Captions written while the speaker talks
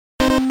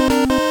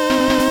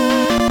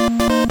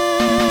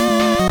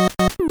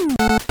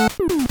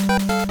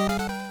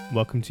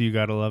Welcome to You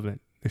Gotta Love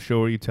It, the show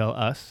where you tell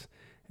us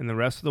and the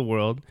rest of the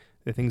world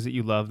the things that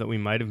you love that we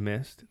might have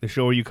missed, the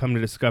show where you come to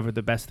discover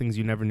the best things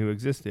you never knew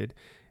existed,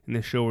 and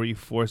the show where you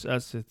force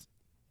us to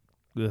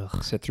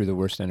sit through the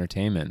worst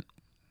entertainment.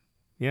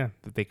 Yeah,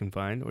 that they can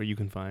find or you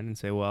can find and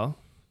say, well,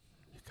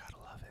 you gotta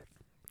love it.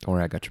 Don't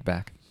worry, I got your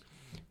back.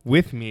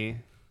 With me.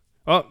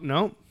 Oh,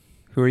 no.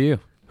 Who are you?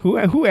 Who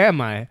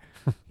am I?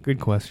 Good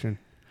question.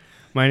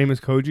 My name is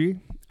Koji.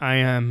 I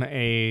am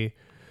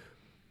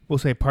we'll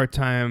say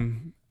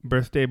part-time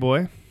birthday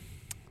boy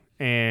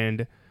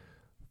and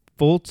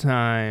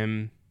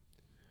full-time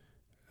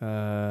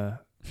Halloween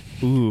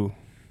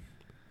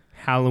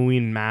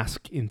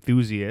mask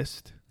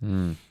enthusiast.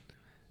 And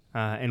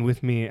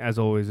with me, as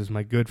always, is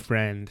my good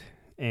friend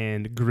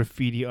and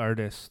graffiti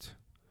artist,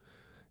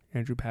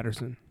 Andrew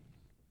Patterson.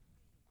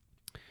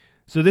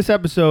 So this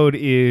episode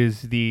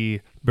is the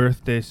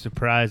birthday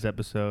surprise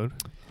episode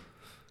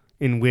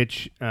in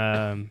which,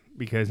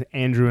 because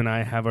Andrew and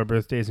I have our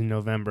birthdays in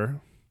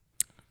November.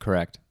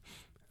 Correct.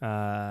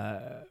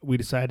 We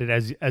decided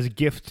as a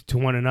gift to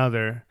one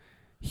another,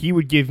 he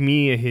would give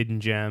me a hidden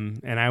gem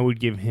and I would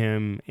give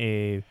him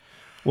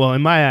well,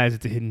 in my eyes,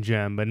 it's a hidden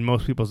gem, but in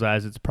most people's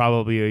eyes, it's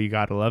probably a You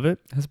Gotta Love It.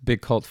 That's a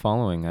big cult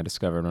following I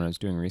discovered when I was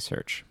doing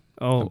research.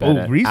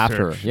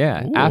 Research.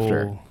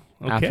 After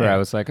Okay. I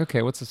was like,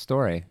 okay, what's the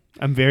story?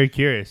 I'm very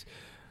curious.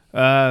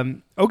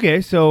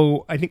 Okay,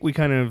 so I think we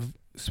kind of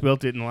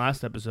spilt it in the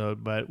last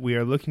episode, but we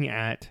are looking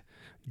at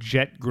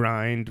Jet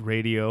Grind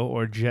Radio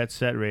or Jet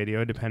Set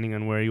Radio, depending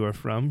on where you are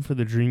from, for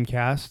the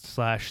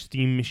Dreamcast /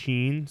 Steam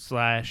Machine /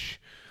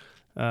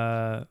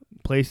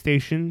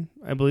 PlayStation,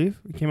 I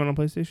believe. It came out on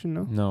PlayStation,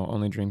 no? No,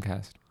 only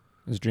Dreamcast.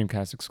 It was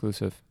Dreamcast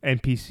exclusive.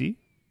 And PC?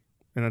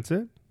 And that's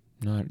it?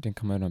 No, it didn't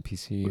come out on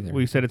PC either.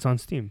 Well, you said it's on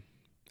Steam.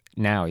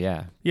 Now,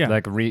 yeah.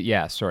 Yeah.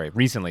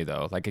 Recently,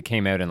 though. Like, it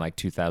came out in,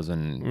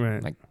 2000,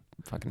 Right.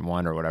 fucking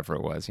 1 or whatever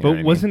it was. You know But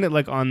what wasn't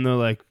it, on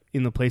the,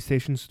 in the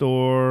PlayStation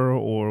Store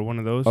or one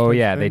of those? Oh, type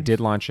yeah, things? they did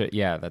launch it.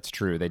 Yeah, that's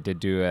true. They did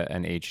do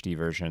an HD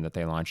version that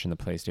they launched in the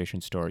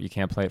PlayStation Store. You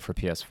can't play it for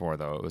PS4,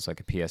 though. It was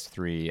like a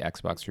PS3,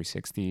 Xbox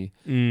 360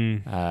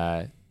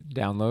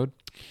 download.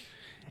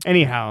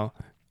 Anyhow,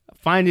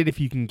 find it if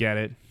you can get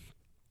it.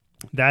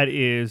 That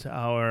is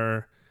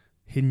our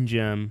hidden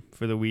gem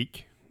for the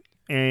week.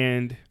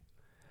 And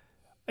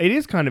it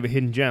is kind of a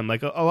hidden gem.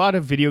 Like a lot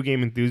of video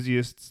game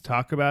enthusiasts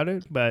talk about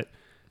it, but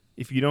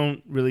if you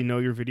don't really know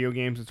your video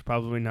games, it's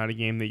probably not a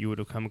game that you would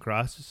have come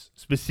across,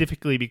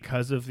 specifically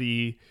because of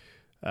the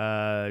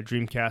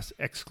Dreamcast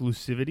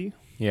exclusivity.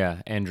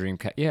 Yeah, and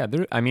Dreamcast. Yeah,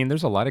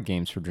 there's a lot of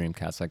games for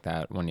Dreamcast like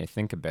that when you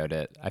think about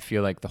it. I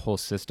feel like the whole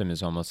system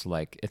is almost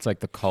it's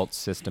like the cult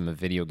system of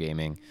video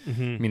gaming.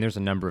 Mm-hmm. I mean, there's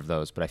a number of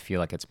those, but I feel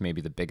like it's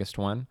maybe the biggest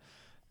one.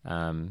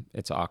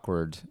 It's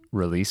awkward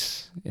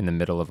release in the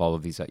middle of all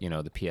of these, the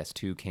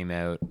PS2 came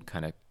out,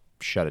 kind of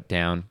shut it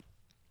down.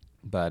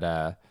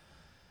 But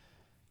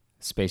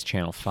Space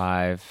Channel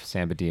 5,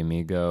 Samba de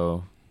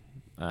Amigo,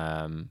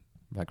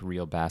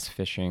 real bass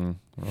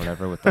fishing or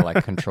whatever with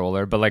the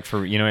controller. But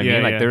for, you know what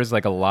I mean? There's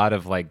a lot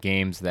of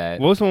games that...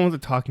 What was the one with the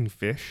talking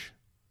fish?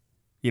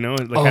 Had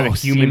a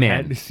human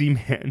head.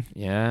 Seaman.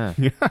 Yeah.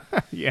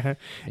 Yeah.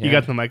 You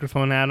got the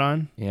microphone hat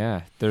on?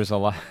 Yeah. There's a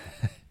lot...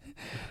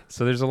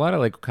 So there's a lot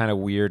of kind of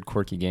weird,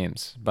 quirky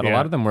games, but a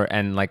lot of them were,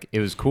 and it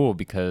was cool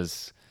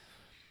because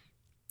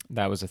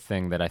that was a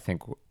thing that I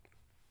think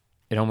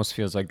it almost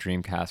feels like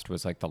Dreamcast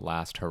was the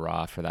last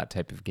hurrah for that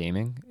type of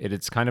gaming.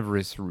 It's kind of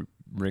we're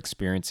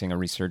experiencing a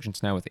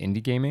resurgence now with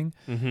indie gaming,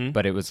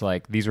 but it was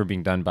these were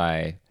being done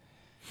by,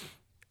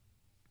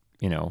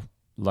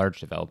 large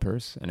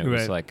developers, and it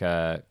was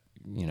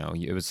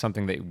it was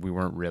something that we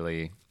weren't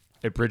really.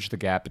 It bridged the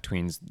gap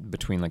between the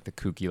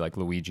kooky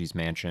Luigi's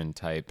Mansion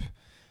type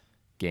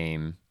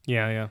game,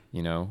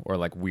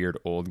 or weird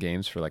old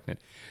games for for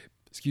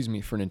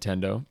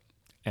Nintendo,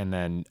 and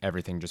then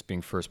everything just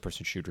being first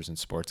person shooters and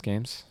sports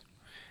games.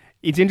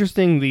 It's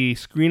interesting, the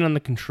screen on the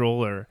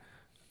controller,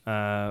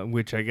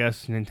 which I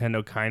guess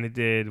Nintendo kind of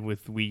did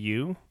with Wii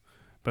U,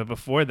 but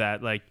before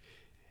that,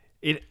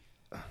 they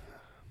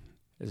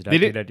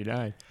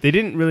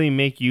didn't really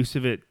make use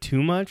of it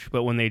too much,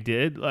 but when they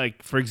did,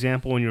 for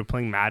example, when you were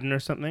playing Madden or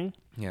something,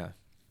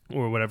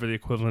 or whatever the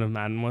equivalent of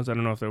Madden was. I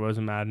don't know if there was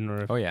a Madden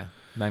or... Oh, yeah.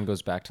 Madden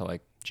goes back to,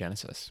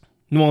 Genesis.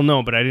 Well,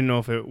 no, but I didn't know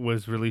if it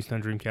was released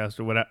on Dreamcast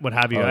or what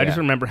have you. I just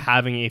remember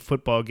having a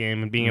football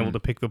game and being able to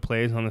pick the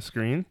plays on the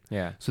screen.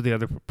 Yeah. So the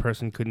other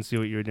person couldn't see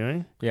what you were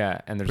doing. Yeah,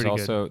 and there's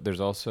also because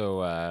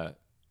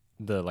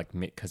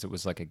it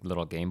was a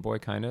little Game Boy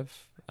kind of.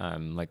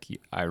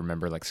 I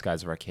remember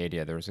Skies of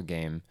Arcadia, there was a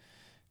game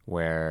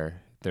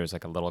where there's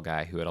a little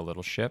guy who had a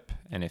little ship,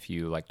 and if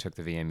you took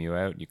the VMU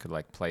out, you could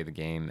play the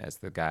game as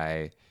the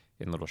guy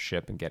in little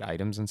ship and get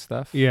items and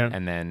stuff. Yeah.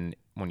 And then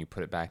when you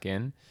put it back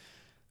in,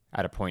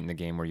 at a point in the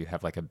game where you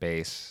have a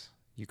base,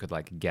 you could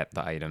get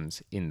the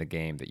items in the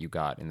game that you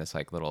got in this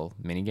little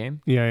mini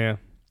game. Yeah.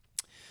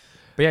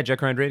 But yeah, Jet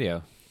Grind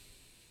Radio.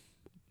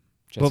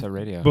 Jet Set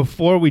Radio.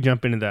 Before we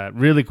jump into that,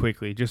 really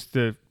quickly, just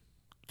to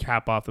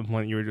cap off the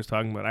point you were just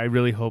talking about, I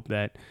really hope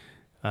that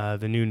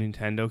the new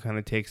Nintendo kind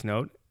of takes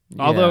note.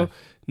 Although,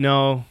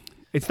 no,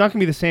 it's not going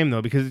to be the same,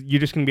 though, because you're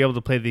just going to be able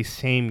to play the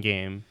same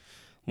game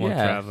while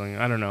traveling.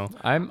 I don't know.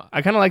 I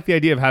kind of like the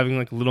idea of having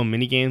like little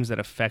mini games that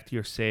affect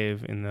your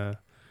save in the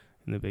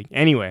big.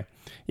 Anyway,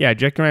 yeah,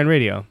 Jet Grind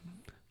Radio.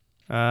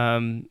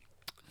 It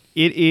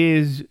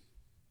is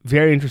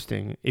very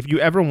interesting. If you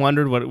ever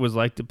wondered what it was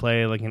like to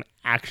play like an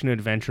action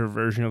adventure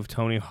version of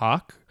Tony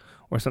Hawk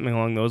or something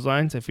along those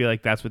lines, I feel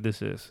like that's what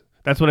this is.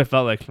 That's what it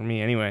felt like for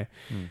me anyway.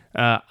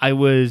 I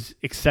was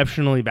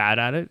exceptionally bad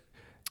at it.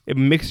 A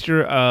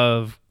mixture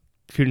of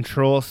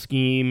control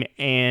scheme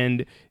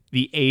and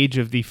the age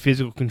of the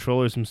physical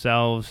controllers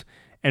themselves,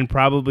 and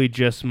probably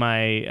just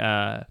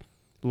my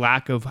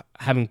lack of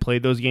having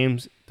played those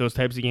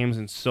types of games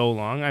in so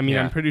long. I mean,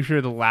 I'm pretty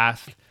sure the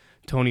last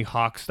Tony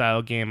Hawk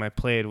style game I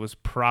played was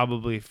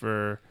probably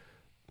for,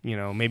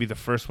 maybe the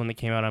first one that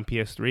came out on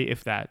PS3,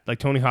 if that. Like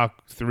Tony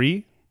Hawk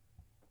 3.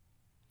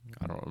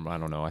 I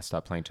don't know. I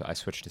stopped playing. I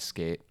switched to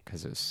Skate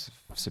because it's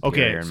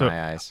superior in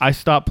my eyes. I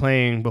stopped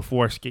playing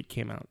before Skate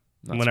came out,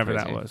 whenever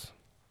crazy. that was.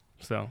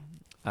 So,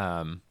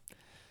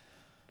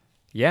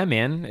 yeah,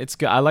 man, it's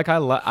good.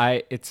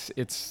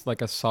 It's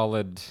like a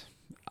solid.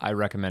 I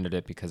recommended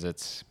it because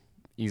it's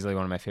easily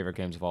one of my favorite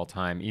games of all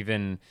time.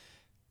 Even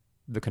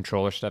the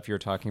controller stuff you were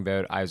talking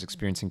about, I was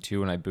experiencing too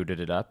when I booted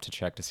it up to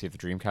check to see if the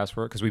Dreamcast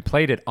worked, because we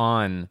played it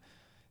on.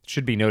 It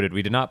should be noted,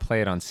 we did not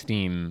play it on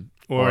Steam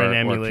or an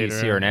emulator, or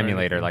PC or an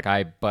emulator. Like,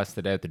 I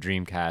busted out the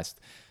Dreamcast,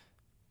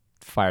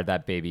 fired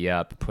that baby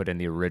up, put in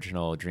the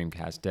original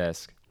Dreamcast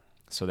disc,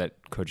 so that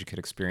Koji could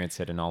experience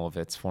it in all of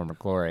its former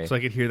glory. So I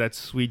could hear that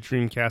sweet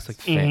Dreamcast, like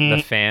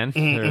the fan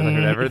or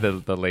whatever,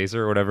 the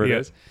laser or whatever it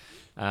is.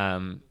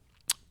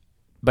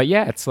 But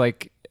yeah, it's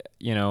like,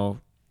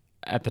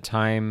 at the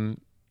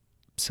time,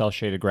 cell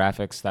shaded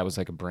graphics, that was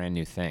like a brand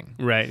new thing.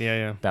 Right.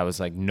 Yeah. That was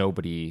like,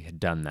 nobody had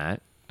done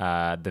that.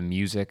 The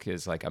music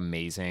is like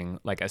amazing.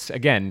 Like,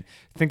 again,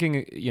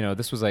 thinking,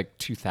 this was like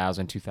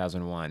 2000,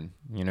 2001,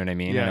 you know what I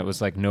mean? Yeah. And it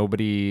was like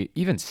nobody,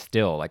 even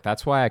still, like,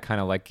 that's why I kind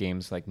of like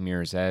games like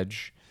Mirror's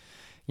Edge.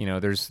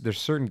 There's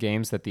certain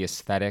games that the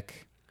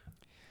aesthetic,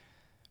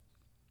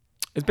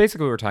 it's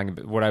basically what we're talking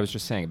about, what I was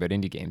just saying about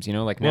indie games,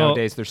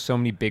 nowadays there's so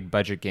many big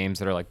budget games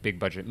that are like big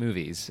budget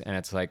movies, and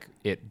it's like,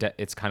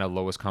 it's kind of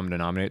lowest common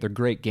denominator. They're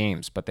great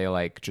games, but they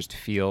like just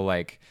feel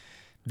like,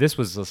 this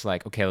was just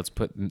like, okay, let's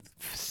put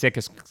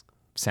sickest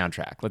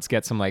soundtrack. Let's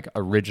get some like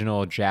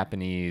original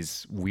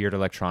Japanese weird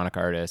electronic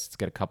artists. Let's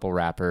get a couple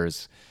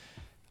rappers.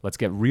 Let's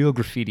get real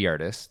graffiti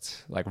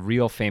artists, like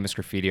real famous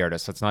graffiti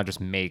artists. Let's not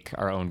just make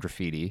our own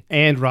graffiti.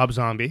 And Rob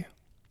Zombie.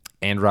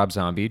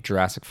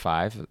 Jurassic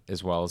 5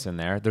 as well is in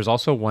there. There's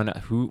also one,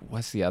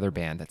 what's the other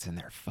band that's in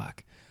there?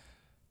 Fuck.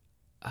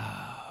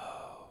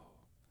 Oh.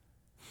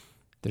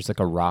 There's like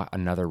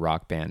another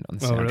rock band on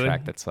the soundtrack. Really?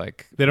 That's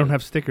like... They don't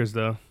have stickers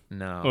though.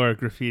 No. Or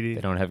graffiti.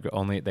 They don't have,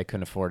 they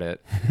couldn't afford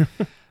it.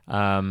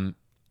 But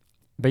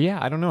yeah,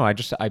 I don't know. I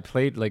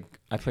played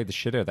the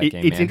shit out of that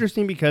game. It's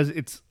interesting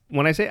because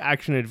when I say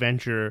action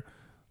adventure,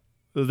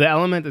 the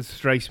element that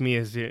strikes me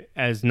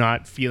as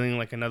not feeling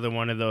like another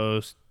one of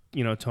those,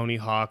 Tony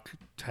Hawk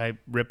type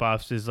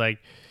ripoffs is like,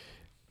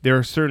 there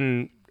are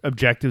certain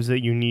objectives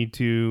that you need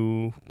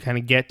to kind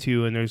of get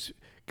to, and there's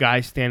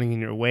guys standing in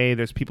your way.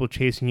 There's people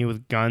chasing you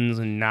with guns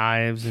and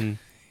knives, and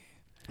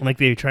like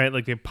they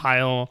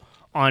pile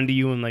onto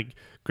you and like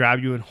grab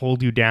you and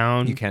hold you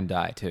down. You can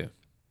die too.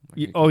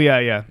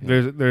 Yeah.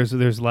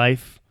 There's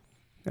life.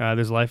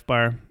 There's life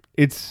bar.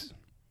 It's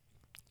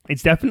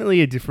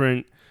definitely a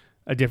different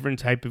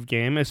type of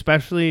game,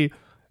 especially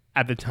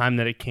at the time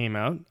that it came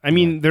out. I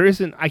mean,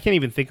 I can't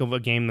even think of a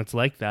game that's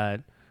like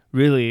that,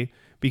 really,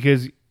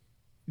 because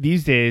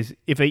these days,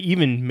 if they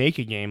even make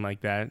a game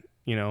like that,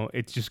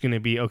 it's just going to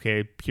be,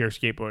 okay, pure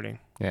skateboarding.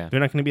 Yeah. They're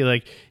not going to be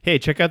like, hey,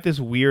 check out this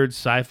weird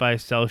sci-fi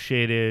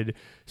cel-shaded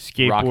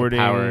skateboarding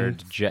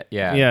rocket-powered jet,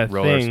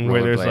 thing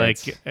where there's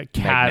blades, like a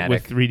cat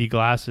magnetic. with 3D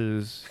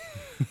glasses,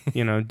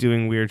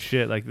 doing weird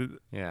shit. Like,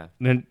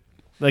 then,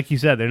 like you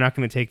said, they're not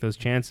going to take those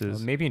chances.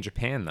 Well, maybe in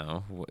Japan,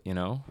 though,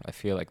 I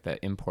feel like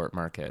the import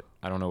market,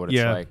 I don't know what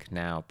it's like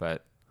now,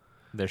 but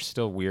there's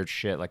still weird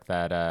shit like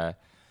that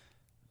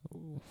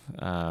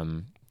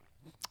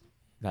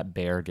that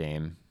bear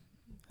game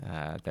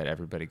that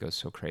everybody goes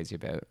so crazy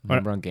about.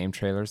 Remember on game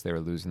trailers, they were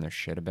losing their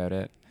shit about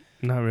it?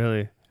 Not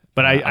really.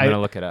 But I'm going to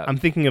look it up. I'm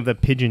thinking of the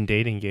pigeon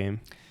dating game.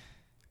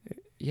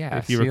 Yeah,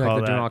 if you recall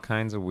they're that. doing all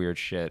kinds of weird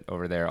shit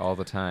over there all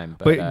the time.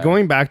 But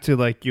going back to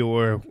like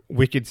your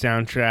wicked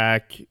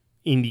soundtrack,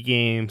 indie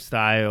game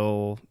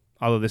style,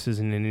 although this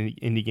isn't an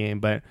indie game,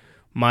 but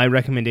my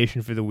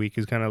recommendation for the week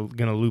is kind of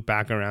going to loop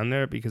back around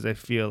there because I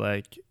feel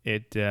like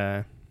it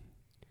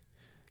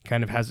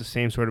kind of has the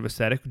same sort of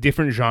aesthetic,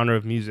 different genre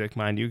of music,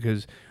 mind you,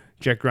 because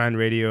Jet Grind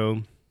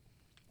Radio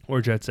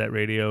or Jet Set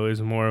Radio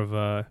is more of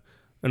an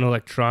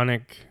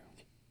electronic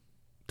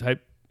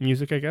type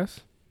music, I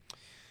guess.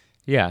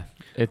 Yeah,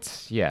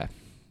 it's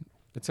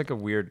like a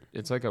weird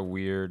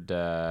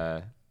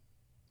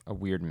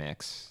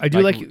mix. I do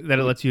like that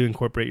it lets you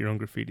incorporate your own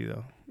graffiti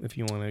though. if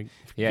you want to.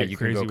 Yeah, get you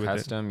can crazy go with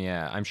custom.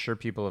 Yeah, I'm sure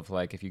people have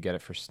like if you get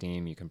it for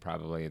Steam, you can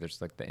probably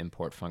there's like the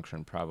import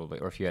function probably,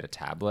 or if you had a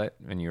tablet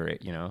and you're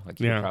like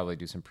you could probably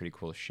do some pretty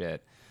cool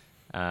shit.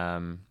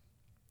 I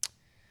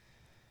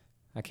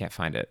can't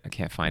find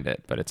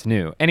it, but it's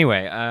new.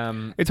 Anyway,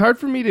 It's hard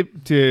for me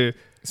to.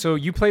 So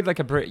you played like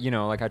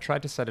like I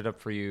tried to set it up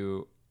for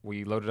you.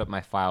 We loaded up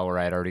my file where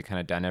I had already kind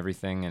of done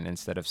everything, and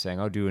instead of saying,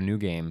 "Oh, do a new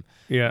game,"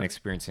 and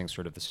experiencing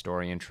sort of the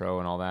story intro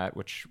and all that,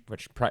 which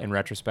in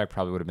retrospect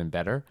probably would have been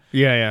better.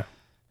 Yeah.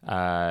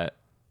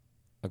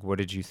 Like, what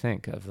did you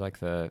think of like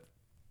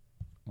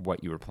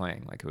what you were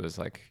playing? Like, it was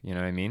like, you know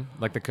what I mean?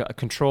 Like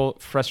the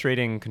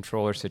frustrating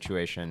controller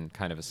situation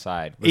kind of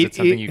aside, was it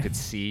something you could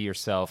see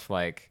yourself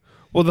like?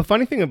 Well, the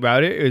funny thing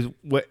about it is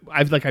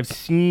I've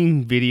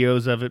seen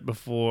videos of it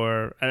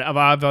before. And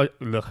I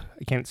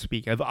can't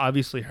speak. I've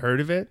obviously heard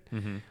of it,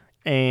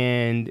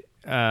 and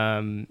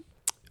I've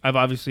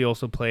obviously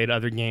also played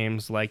other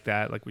games like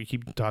that. Like we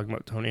keep talking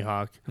about Tony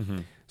Hawk.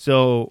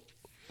 So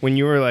when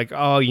you were like,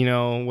 oh,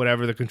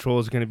 whatever, the control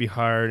is going to be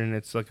hard and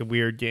it's like a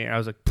weird game, I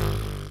was like,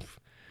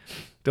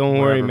 don't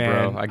worry,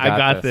 man. Bro. I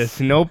got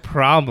this. No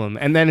problem.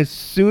 And then as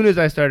soon as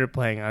I started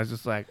playing, I was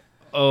just like,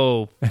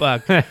 oh,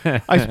 fuck.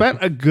 I spent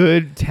a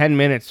good 10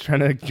 minutes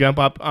trying to jump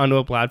up onto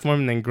a platform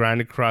and then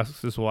grind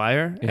across this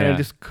wire, and I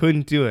just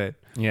couldn't do it.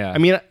 Yeah. I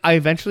mean, I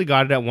eventually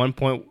got it at one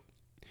point.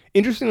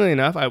 Interestingly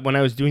enough, when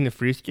I was doing the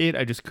free skate,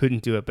 I just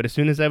couldn't do it. But as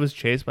soon as I was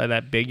chased by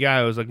that big guy,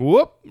 I was like,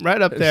 whoop,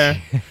 right up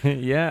there.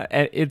 Yeah.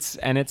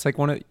 And it's like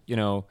one of,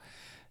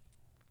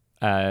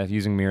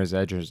 using Mirror's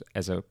Edge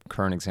as a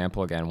current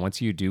example again,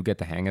 once you do get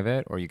the hang of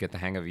it, or you get the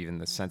hang of even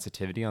the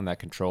sensitivity on that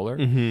controller,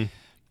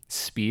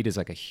 speed is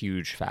like a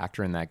huge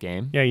factor in that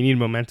game. Yeah, you need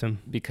momentum.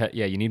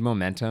 You need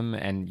momentum,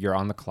 and you're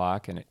on the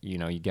clock, and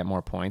you get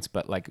more points.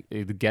 But like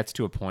it gets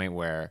to a point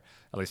where,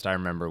 at least I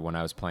remember when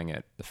I was playing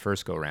it the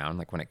first go round,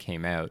 like when it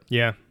came out.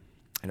 Yeah.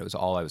 And it was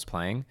all I was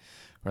playing,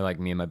 where like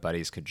me and my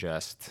buddies could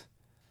just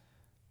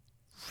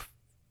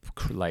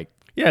like.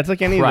 Yeah, it's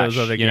like any of those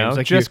other games.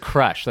 Like just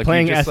crush. Like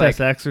playing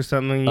SSX or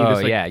something.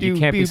 You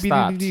can't be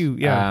stopped.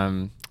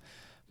 Yeah.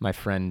 My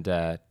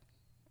friend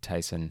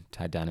Tyson,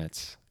 Ty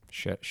Dunitz.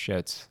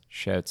 Shouts,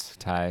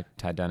 Ty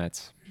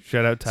Dunitz.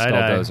 Shout out Ty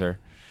Skulldozer.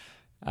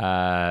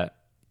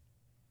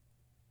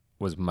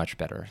 Was much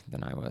better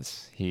than I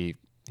was. He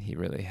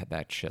really had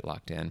that shit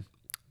locked in.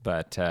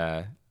 But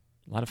a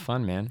lot of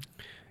fun, man.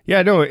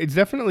 Yeah, no, it's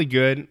definitely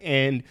good.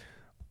 And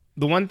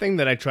the one thing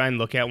that I try and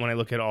look at when I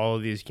look at all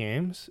of these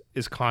games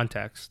is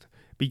context.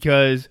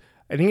 Because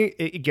I think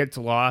it gets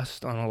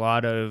lost on a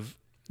lot of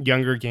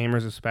younger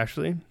gamers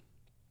especially.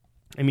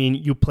 I mean,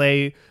 you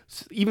play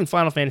even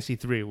Final Fantasy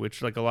 3,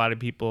 which like a lot of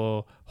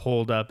people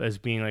hold up as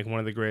being like one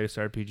of the greatest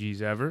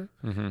RPGs ever.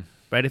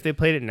 Right? If they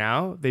played it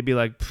now, they'd be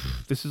like,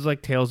 "This is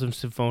like Tales of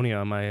Symphonia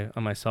on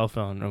my cell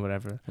phone or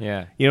whatever."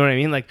 Yeah, you know what I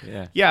mean? Like,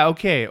 yeah,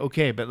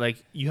 okay, but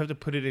like you have to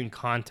put it in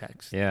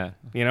context. Yeah,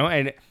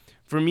 And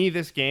for me,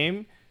 this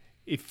game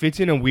it fits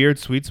in a weird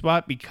sweet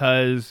spot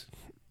because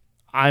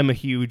I'm a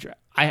huge.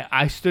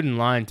 I stood in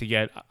line to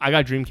get. I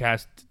got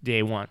Dreamcast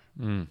day one.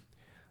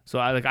 So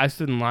I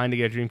stood in line to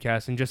get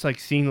Dreamcast, and just like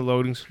seeing the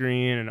loading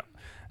screen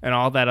and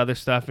all that other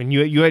stuff, and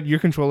you had your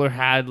controller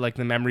had like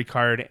the memory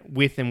card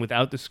with and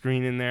without the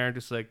screen in there,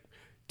 just like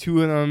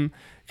two of them,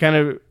 kind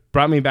of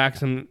brought me back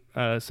some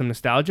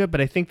nostalgia.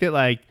 But I think that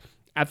like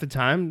at the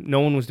time, no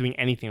one was doing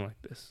anything like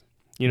this.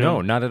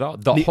 No, not at all.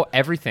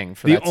 Everything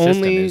for that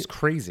system is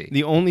crazy.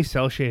 The only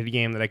cell shaded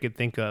game that I could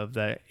think of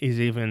that is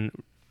even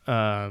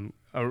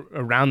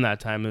around that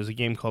time was a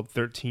game called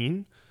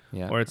 13.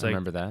 Yeah, or it's I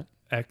remember that.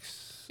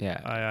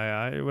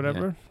 XIII or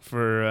whatever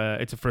for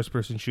it's a first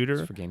person shooter.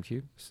 It's for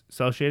GameCube.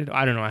 Cell shaded.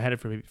 I don't know. I had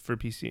it for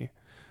PC,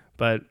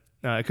 but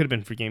it could have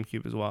been for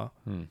GameCube as well.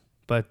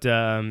 But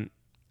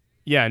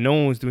yeah, no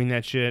one was doing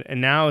that shit. And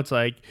now it's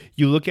like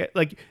you look at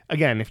like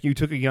again, if you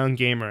took a young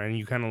gamer and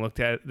you kind of looked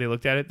at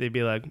it, they'd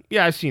be like,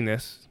 "Yeah, I've seen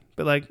this,"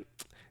 but like.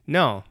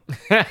 No,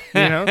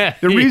 the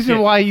reason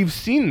why you've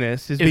seen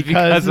this is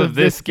because of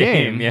this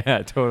game.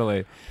 Yeah,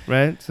 totally.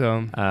 Right.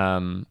 So,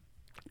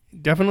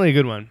 definitely a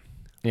good one.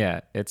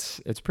 Yeah,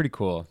 it's pretty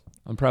cool.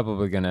 I'm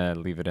probably gonna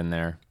leave it in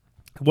there.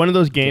 One of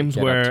those games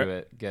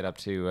get up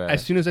to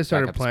as soon as I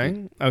started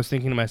playing, I was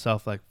thinking to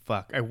myself like,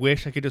 "Fuck! I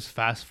wish I could just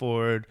fast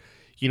forward,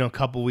 a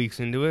couple weeks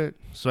into it,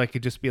 so I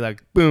could just be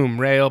like, boom,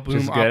 rail,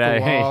 boom, off the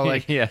wall,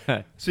 like,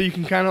 yeah. So you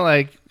can kind of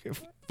like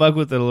fuck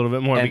with it a little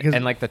bit more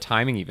and like the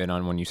timing even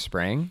on when you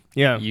sprang.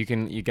 Yeah, you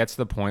get to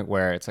the point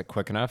where it's like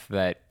quick enough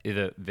that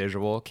the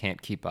visual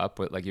can't keep up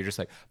with like you're just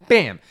like,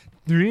 bam.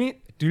 Yeah.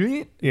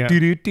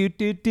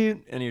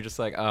 And you're just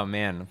like, oh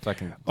man, I'm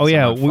fucking. Oh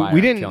yeah,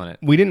 we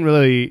didn't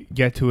really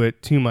get to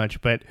it too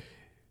much, but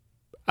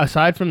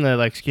aside from the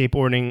like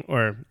skateboarding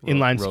or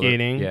inline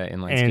skating,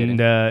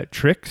 and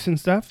tricks and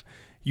stuff,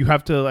 you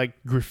have to like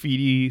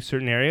graffiti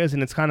certain areas,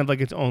 and it's kind of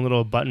like its own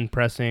little button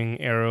pressing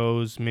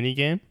arrows mini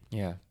game.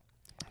 Yeah.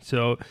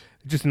 So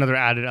just another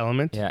added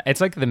element. Yeah,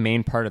 it's like the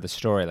main part of the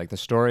story. Like the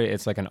story,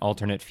 it's like an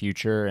alternate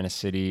future in a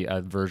city,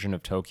 a version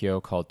of Tokyo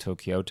called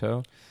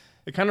Tokyoto.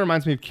 It kind of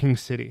reminds me of King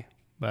City,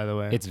 by the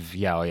way. It's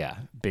oh yeah,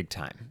 big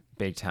time,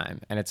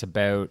 and it's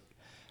about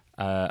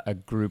a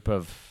group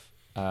of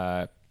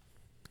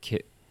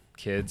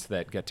kids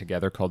that get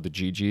together called the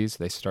GGs.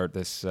 They start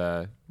this,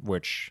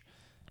 which,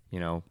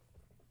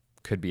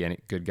 could be any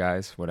good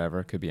guys,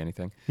 whatever, could be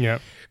anything. Yeah.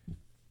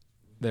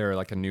 They're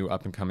like a new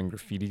up and coming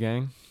graffiti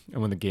gang,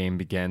 and when the game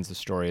begins, the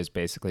story is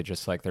basically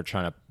just like they're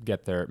trying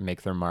to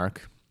make their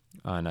mark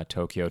on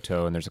Tokyo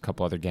To, and there's a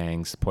couple other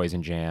gangs,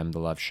 Poison Jam, the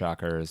Love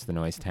Shockers, the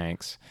Noise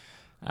Tanks,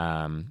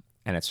 and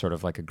it's sort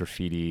of like a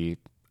graffiti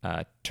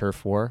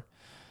turf war.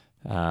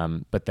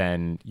 But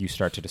then you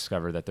start to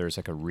discover that there's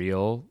like a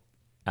real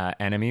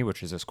enemy,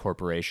 which is this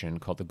corporation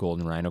called the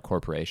Golden Rhino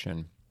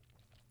Corporation.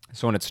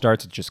 So when it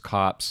starts, it's just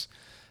cops.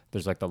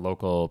 There's like the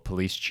local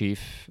police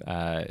chief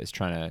is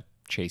trying to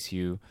chase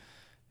you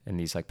and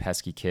these like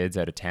pesky kids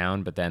out of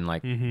town. But then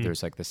like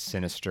there's like this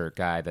sinister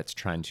guy that's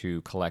trying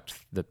to collect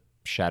the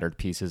shattered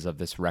pieces of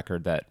this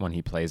record that when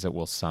he plays it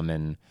will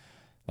summon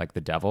like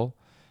the devil.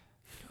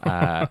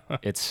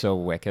 It's so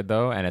wicked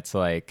though, and it's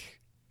like,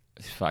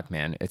 fuck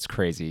man, it's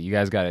crazy. You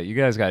guys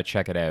gotta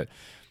check it out.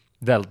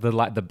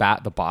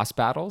 The boss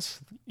battles.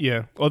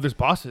 Yeah. Oh, there's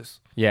bosses.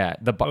 Yeah.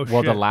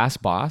 The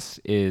last boss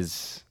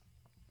is,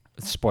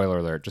 spoiler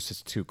alert, just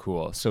is too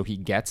cool. So he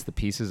gets the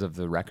pieces of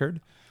the record.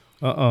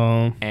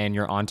 And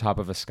you're on top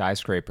of a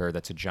skyscraper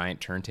that's a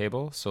giant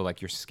turntable. So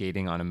like you're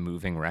skating on a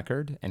moving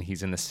record, and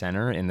he's in the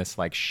center in this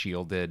like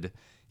shielded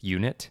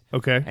unit.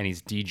 Okay. And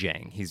he's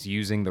DJing. He's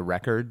using the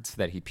records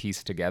that he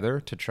pieced together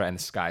to try, and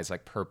the sky's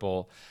like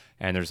purple,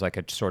 and there's like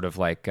a sort of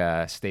like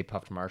Stay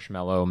Puft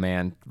Marshmallow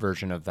Man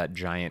version of that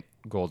giant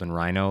golden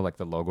rhino, like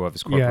the logo of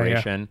his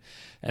corporation.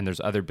 Yeah. And there's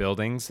other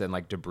buildings and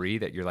like debris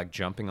that you're like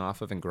jumping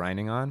off of and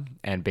grinding on.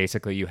 And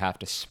basically you have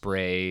to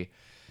spray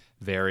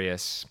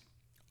various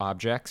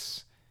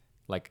objects,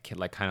 like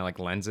kind of like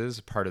lenses,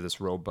 part of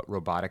this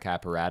robotic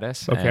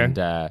apparatus. Okay.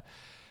 And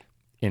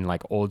in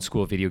like old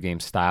school video game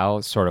style,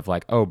 it's sort of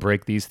like, oh,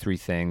 break these 3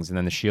 things, and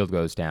then the shield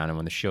goes down. And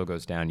when the shield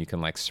goes down, you can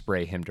like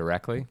spray him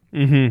directly.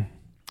 Mm-hmm.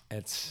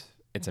 It's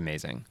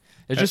amazing.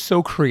 It's just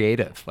so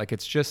creative. Like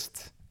it's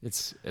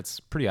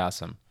pretty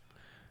awesome.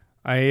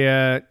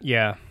 I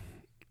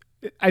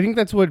think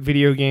that's what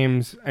video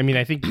games, I mean,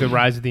 I think the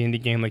rise of the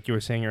indie game, like you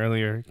were saying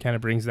earlier, kind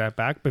of brings that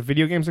back. But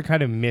video games are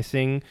kind of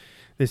missing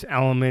this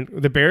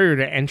element. The barrier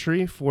to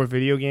entry for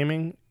video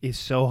gaming is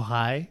so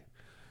high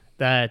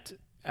that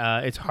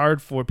it's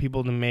hard for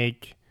people to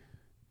make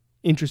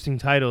interesting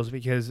titles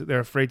because they're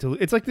afraid to.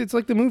 It's like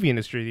the movie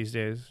industry these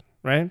days,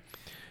 right?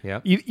 Yeah.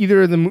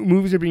 Either the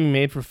movies are being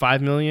made for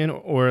 $5 million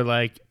or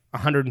like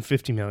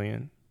 $150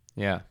 million.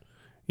 Yeah.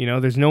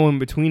 There's no in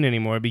between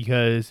anymore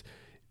because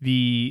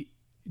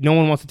no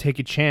one wants to take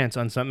a chance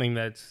on something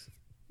that's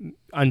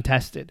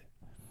untested.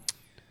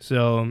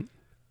 So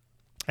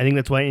I think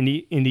that's why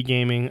indie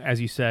gaming,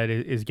 as you said,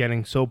 is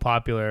getting so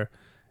popular.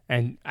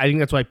 And I think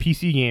that's why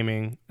PC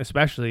gaming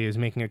especially is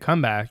making a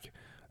comeback,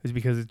 is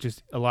because it's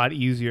just a lot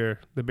easier.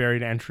 The barrier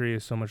to entry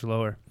is so much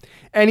lower.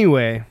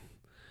 Anyway,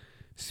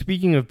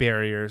 speaking of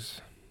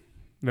barriers,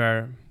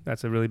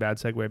 that's a really bad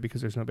segue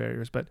because there's no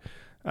barriers. But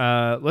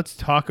let's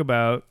talk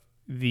about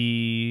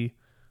the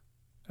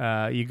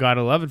You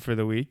Gotta Love It for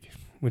the week,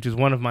 which is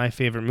one of my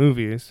favorite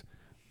movies.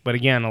 But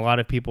again, a lot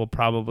of people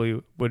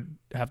probably would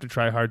have to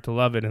try hard to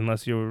love it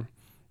unless you're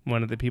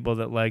one of the people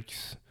that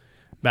likes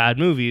bad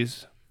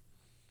movies.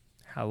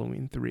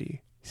 Halloween 3,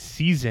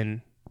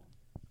 Season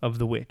of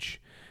the Witch.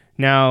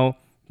 Now,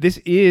 this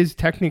is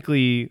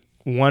technically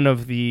one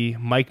of the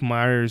Mike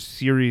Myers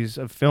series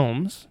of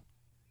films.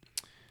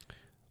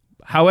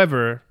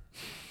 However,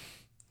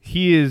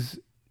 he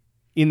is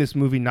in this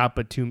movie not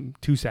but 2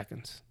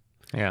 seconds.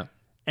 Yeah.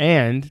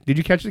 And did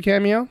you catch the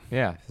cameo?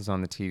 Yeah, it was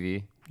on the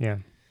TV. Yeah.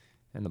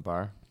 In the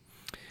bar.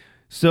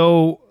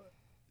 So,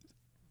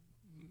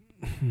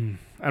 I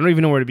don't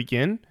even know where to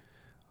begin.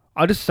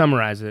 I'll just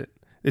summarize it.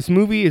 This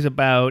movie is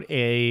about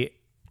a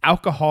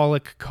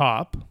alcoholic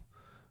cop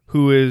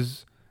who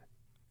is,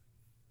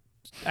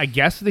 I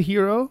guess, the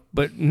hero,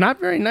 but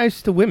not very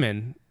nice to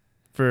women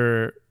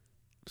for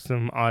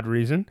some odd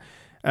reason.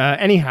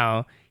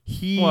 Anyhow,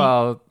 he's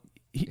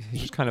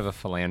kind of a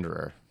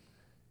philanderer.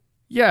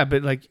 Yeah,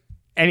 but like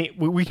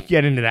we can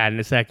get into that in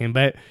a second.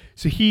 But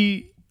so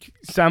he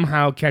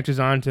somehow catches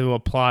on to a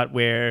plot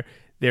where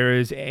there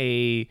is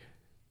a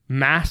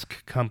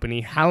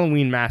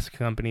Halloween mask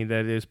company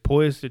that is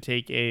poised to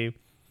take a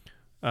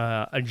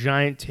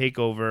giant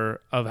takeover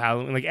of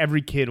Halloween. Like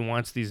every kid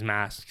wants these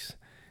masks,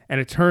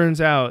 and it turns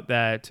out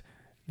that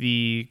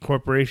the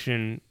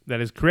corporation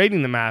that is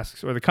creating the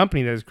masks, or the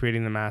company that is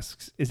creating the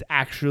masks, is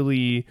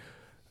actually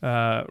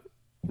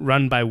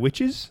run by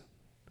witches,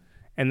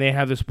 and they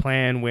have this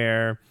plan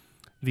where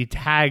the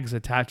tags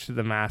attached to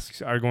the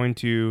masks are going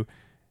to,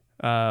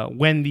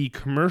 when the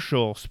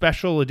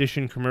special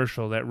edition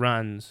commercial that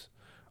runs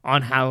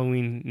on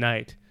Halloween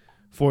night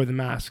for the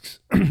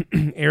masks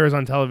airs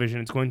on television,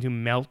 it's going to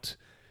melt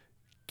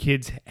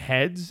kids'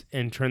 heads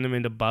and turn them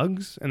into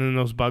bugs, and then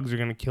those bugs are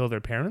going to kill their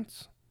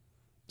parents.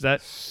 Is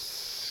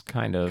that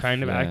kind of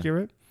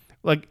accurate?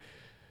 Like,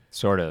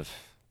 sort of.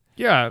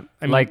 Yeah,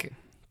 I mean, Like,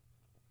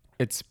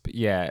 it's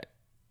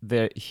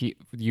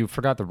you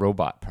forgot the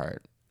robot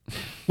part.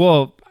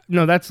 well,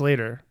 no, that's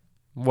later.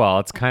 Well,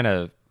 it's kind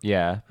of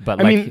but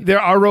I like mean,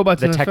 there are robots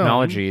the in the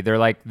technology, they're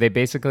like they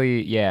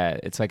basically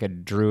it's like a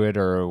druid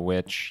or a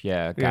witch,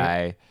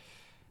 guy,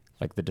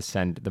 like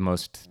the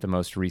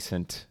most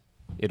recent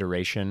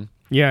iteration.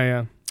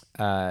 Yeah.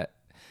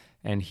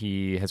 And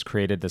he has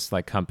created this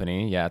like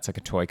company. Yeah, it's like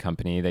a toy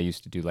company. They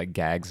used to do like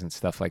gags and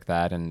stuff like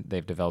that, and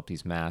they've developed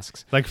these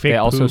masks. Like fake they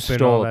also poop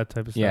and all that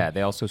type of stuff. Yeah,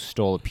 they also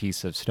stole a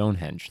piece of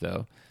Stonehenge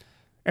though.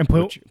 And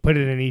put it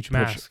in each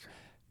mask.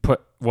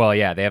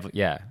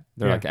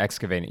 They're like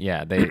excavating.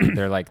 Yeah,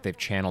 they're like they've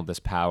channeled this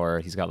power.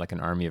 He's got like an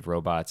army of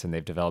robots, and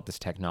they've developed this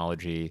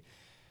technology,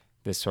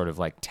 this sort of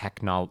like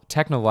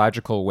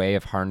technological way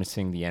of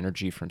harnessing the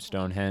energy from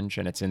Stonehenge,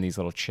 and it's in these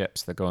little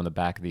chips that go in the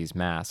back of these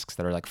masks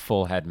that are like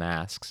full head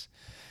masks.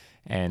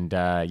 And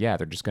they're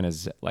just gonna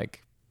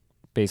like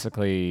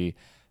basically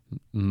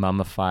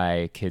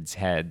mummify kids'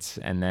 heads,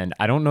 and then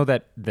I don't know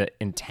that the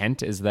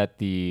intent is that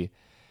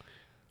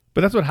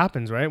But that's what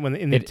happens, right? When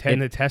in the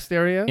test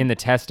area. In the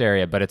test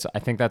area, but I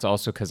think that's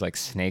also because like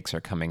snakes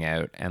are coming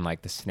out, and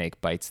like the snake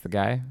bites the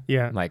guy.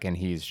 Yeah. Like, and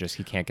he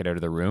can't get out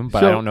of the room.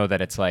 But I don't know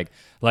that it's like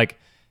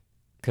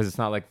because it's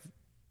not like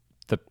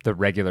the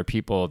regular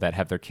people that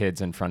have their kids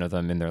in front of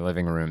them in their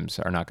living rooms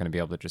are not going to be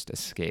able to just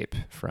escape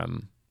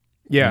from.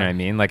 Yeah. You know what I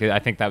mean? Like, I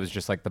think that was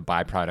just like the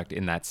byproduct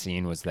in that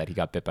scene was that he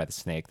got bit by the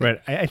snake.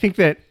 Right. I think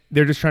that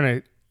they're just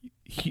trying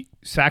to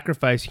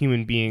sacrifice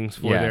human beings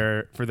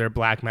for their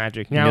black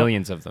magic. Now,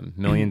 millions of them,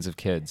 millions of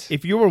kids.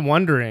 If you were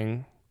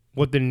wondering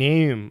what the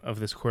name of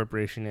this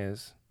corporation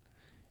is,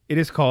 it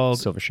is called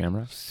Silver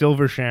Shamrock.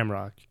 Silver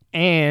Shamrock.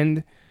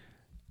 And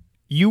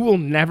you will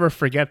never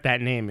forget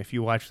that name if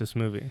you watch this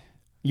movie.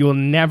 You will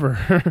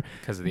never,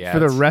 because of the ads, for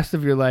the rest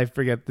of your life,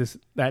 forget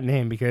that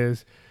name,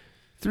 because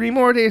 3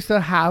 more days to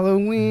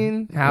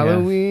Halloween.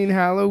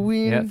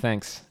 Yeah,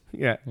 thanks.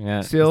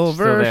 Yeah.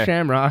 Silver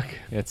Shamrock.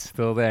 It's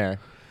still there.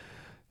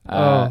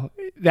 That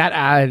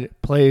ad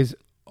plays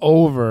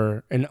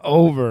over and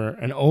over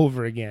and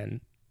over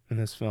again in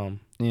this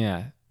film.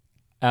 Yeah.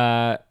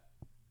 I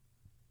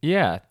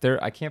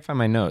can't find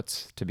my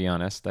notes, to be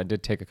honest. I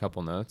did take a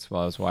couple notes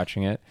while I was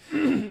watching it.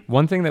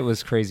 One thing that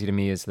was crazy to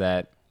me is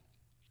that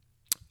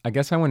I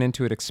guess I went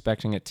into it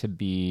expecting it to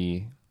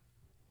be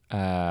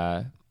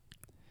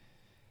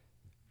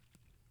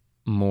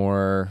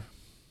more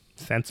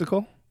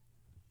sensical.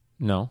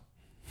 No,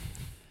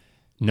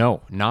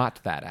 not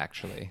that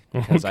actually,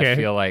 because I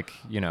feel like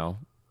you know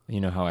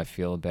how I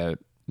feel about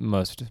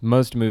most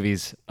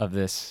movies of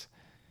this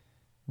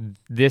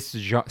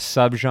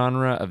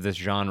subgenre of this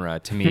genre.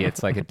 To me,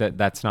 it's like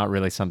that's not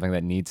really something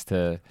that needs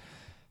to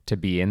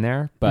be in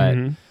there, but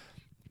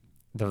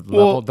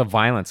the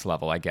violence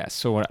level, I guess.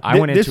 So when I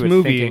went into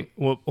it thinking,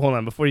 well, hold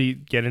on, before you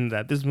get into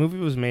that, this movie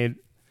was made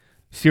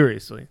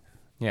seriously.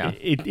 Yeah,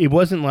 it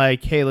wasn't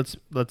like, hey, let's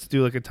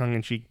do like a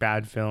tongue-in-cheek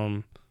bad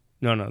film.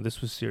 No, this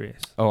was serious.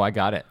 Oh, I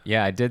got it.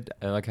 Yeah, I did.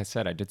 Like I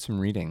said, I did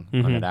some reading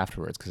on it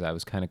afterwards because I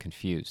was kind of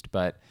confused.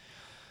 But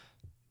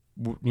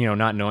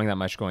not knowing that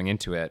much going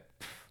into it,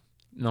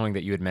 knowing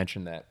that you had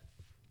mentioned that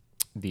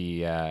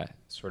the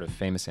sort of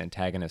famous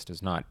antagonist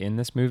is not in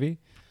this movie,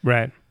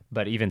 right?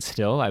 But even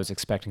still, I was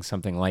expecting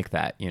something like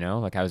that.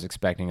 Like I was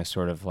expecting a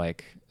sort of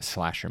like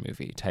slasher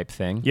movie type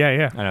thing.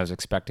 Yeah. And I was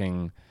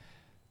expecting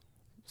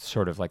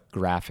sort of like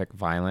graphic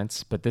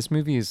violence, but this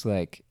movie is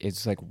like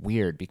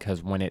weird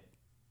because when it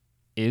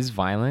is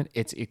violent,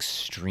 it's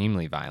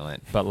extremely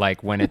violent, but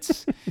like when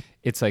it's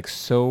like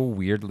so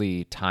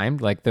weirdly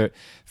timed, like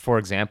for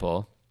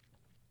example,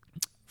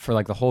 for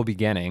like the whole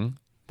beginning,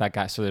 that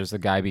guy, so there's the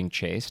guy being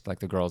chased, like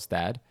the girl's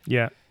dad,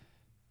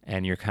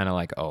 and you're kind of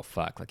like, oh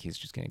fuck, like he's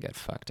just gonna get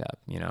fucked up,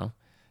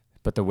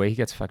 but the way he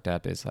gets fucked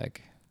up is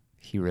like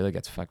he really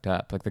gets fucked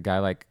up. Like the guy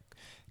like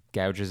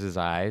gouges his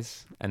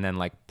eyes and then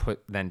like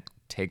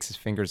takes his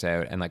fingers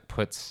out and like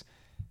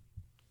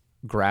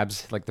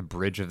grabs like the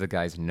bridge of the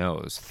guy's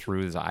nose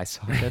through his eye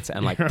sockets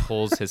and like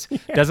pulls his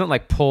doesn't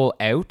like pull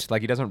out,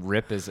 like he doesn't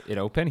rip it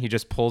open, he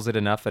just pulls it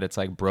enough that it's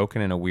like broken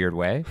in a weird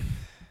way.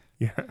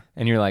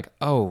 And you're like,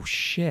 oh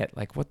shit,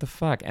 like what the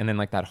fuck? And then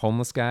like that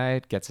homeless guy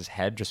gets his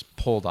head just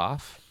pulled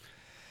off.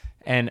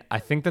 And I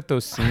think that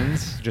those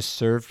scenes just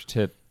served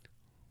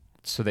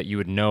so that you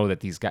would know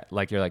that these guys,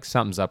 like you're like,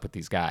 something's up with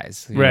these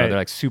guys, right? They're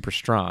like super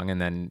strong. And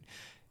then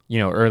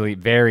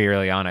very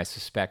early on, I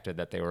suspected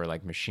that they were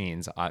like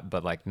machines,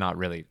 but like not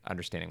really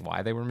understanding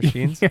why they were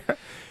machines.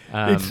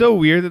 It's so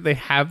weird that they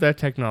have that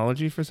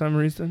technology for some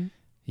reason.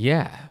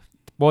 Yeah.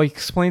 Well, he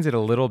explains it a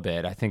little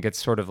bit. I think it's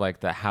sort of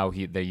like the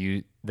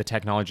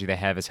technology they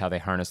have is how they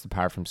harness the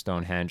power from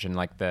Stonehenge, and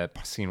like the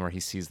scene where he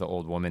sees the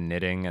old woman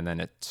knitting, and then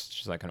it's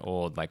just like an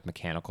old like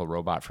mechanical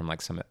robot from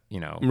like some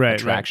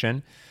attraction,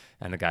 right.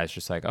 And the guy's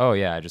just like, oh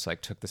yeah, I just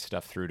like took this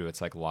stuff through to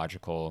its like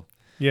logical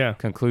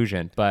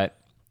conclusion, but.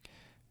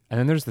 And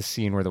then there's the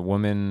scene where the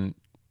woman,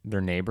 their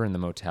neighbor in the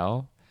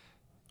motel,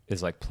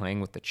 is like playing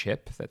with the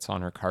chip that's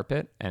on her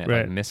carpet, and it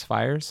like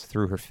misfires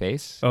through her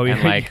face. Oh,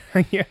 and yeah. like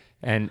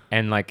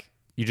and like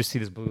you just see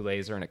this blue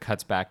laser and it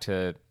cuts back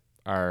to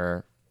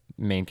our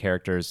main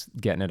characters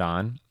getting it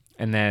on.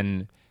 And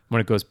then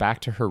when it goes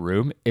back to her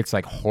room, it's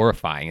like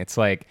horrifying. It's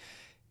like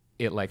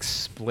it like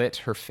split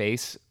her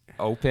face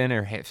open,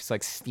 or it's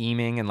like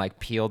steaming and like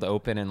peeled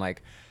open, and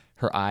like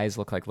her eyes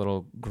look like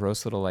little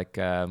gross little like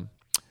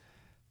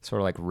sort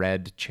of like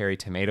red cherry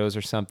tomatoes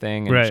or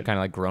something, and she's kind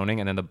of like groaning,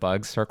 and then the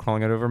bugs start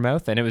crawling out of her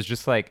mouth. And it was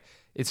just like,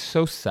 it's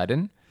so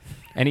sudden.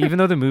 And even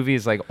though the movie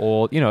is like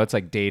old, it's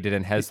like dated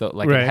and has the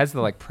like it has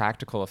the like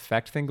practical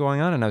effect thing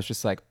going on, and I was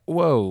just like,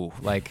 whoa,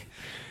 like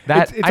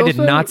that. I did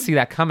not see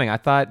that coming. I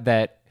thought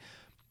that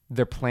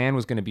their plan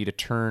was going to be to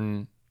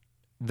turn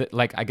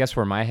like, I guess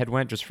where my head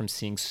went, just from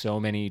seeing so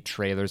many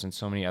trailers and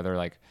so many other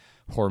like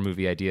horror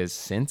movie ideas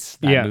since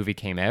that movie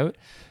came out,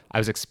 I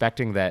was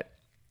expecting that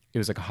it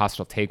was like a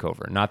hostile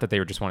takeover, not that they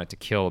were just wanted to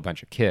kill a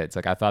bunch of kids.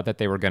 Like I thought that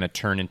they were going to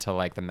turn into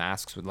like the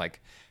masks would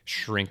like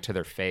shrink to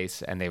their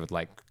face and they would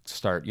like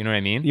start, you know what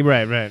I mean?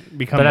 Right.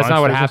 Become but that's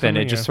not what happened.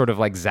 It just sort of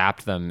like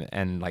zapped them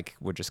and like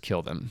would just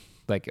kill them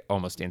like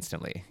almost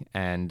instantly.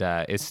 And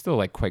it's still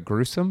like quite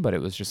gruesome, but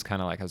it was just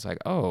kind of like, I was like,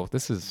 oh,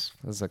 this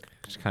like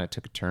just kind of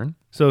took a turn.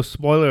 So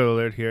spoiler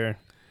alert here.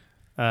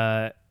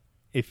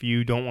 If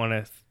you don't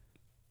want to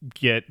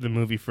get the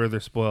movie further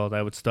spoiled,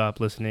 I would stop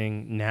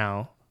listening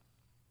now.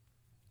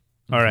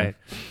 All right.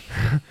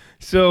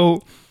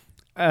 So,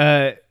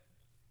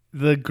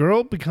 the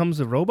girl becomes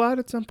a robot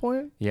at some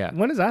point? Yeah.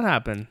 When does that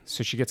happen?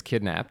 So she gets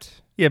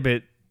kidnapped. Yeah,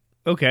 but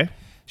okay.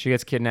 She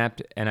gets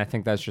kidnapped, and I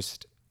think that's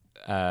just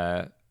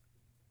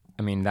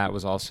I mean, that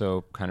was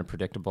also kind of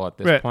predictable at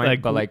this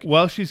point. But like,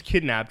 while she's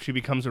kidnapped, she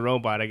becomes a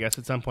robot, I guess,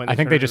 at some point. I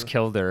think they just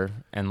killed her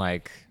and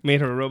like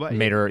made her a robot.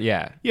 Made her,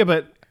 yeah. Yeah,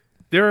 but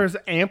there's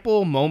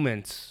ample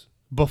moments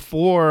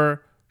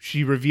before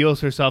she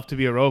reveals herself to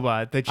be a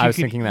robot that she could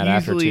thinking that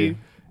easily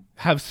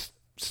have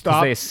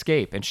stopped. They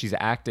escape, and she's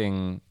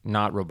acting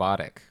not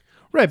robotic,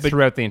 right? But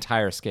throughout the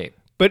entire escape.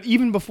 But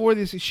even before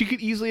this, she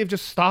could easily have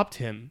just stopped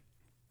him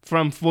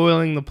from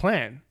foiling the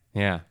plan.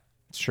 Yeah,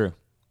 it's true.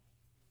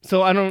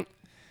 So I don't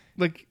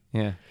like.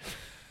 Yeah.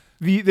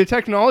 The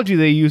technology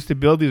they use to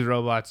build these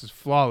robots is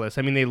flawless.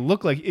 I mean, they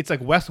look like it's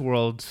like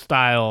Westworld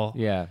style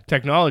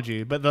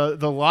technology, but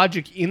the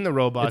logic in the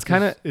robots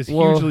is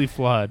hugely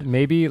flawed.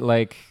 Maybe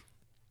like,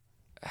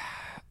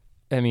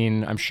 I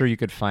mean, I'm sure you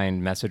could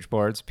find message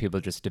boards, people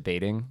just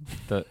debating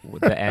the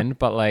end,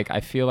 but like,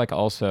 I feel like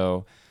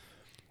also.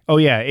 Oh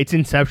yeah, it's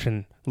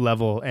Inception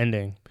level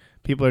ending.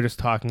 People are just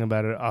talking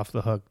about it off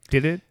the hook.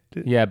 Did it?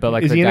 Yeah, but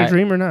like, is he in a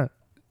dream or not?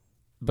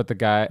 But the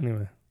guy,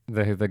 anyway.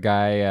 the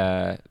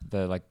guy,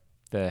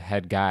 the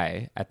head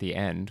guy at the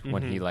end,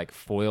 when he like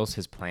foils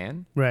his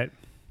plan, right?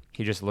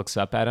 He just looks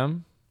up at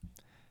him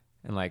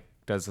and like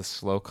does the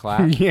slow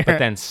clap, but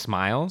then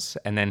smiles,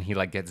 and then he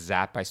like gets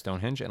zapped by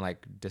Stonehenge and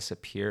like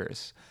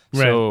disappears.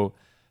 Right. So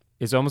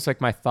it's almost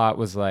like my thought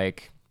was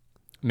like,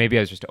 maybe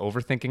I was just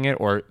overthinking it,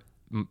 or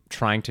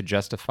trying to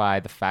justify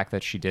the fact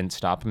that she didn't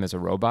stop him as a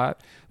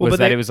robot.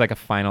 It was like a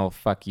final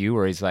fuck you,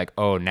 where he's like,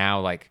 oh,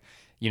 now like,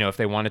 if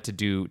they wanted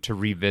to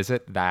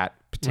revisit that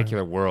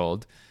particular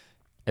world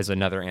as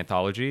another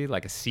anthology,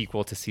 like a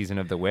sequel to Season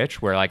of the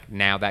Witch, where like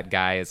now that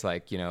guy is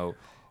like,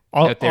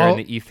 out there in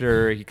the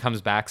ether, he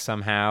comes back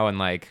somehow, and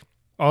like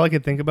all I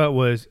could think about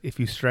was, if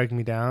you strike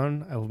me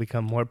down, I will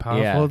become more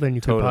powerful than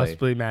you could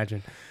possibly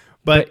imagine.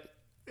 But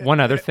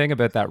one other thing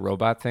about that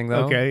robot thing,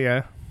 though. Okay,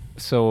 yeah.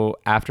 So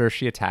after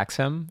she attacks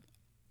him,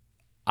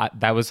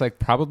 that was like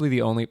probably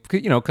the only,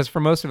 because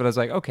for most of it I was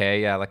like,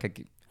 okay, yeah,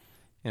 like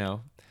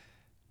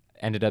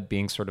ended up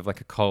being sort of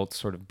like a cult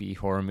sort of B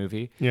horror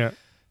movie. Yeah.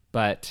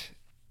 But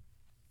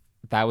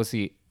that was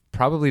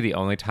probably the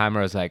only time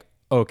where I was like,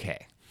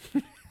 okay,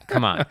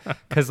 come on.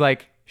 Because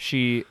like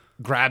she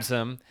grabs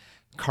him,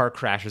 car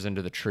crashes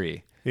into the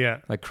tree. Yeah.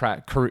 Like,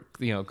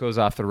 goes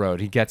off the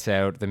road. He gets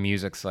out, the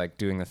music's like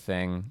doing the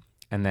thing.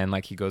 And then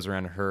like he goes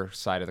around to her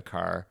side of the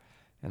car,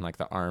 and like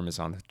the arm is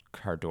on the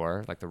car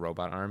door, like the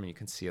robot arm, and you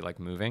can see it like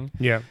moving.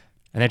 Yeah.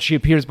 And then she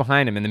appears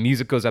behind him, and the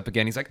music goes up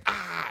again. He's like,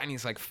 ah, and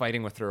he's like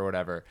fighting with her or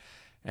whatever.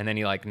 And then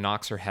he like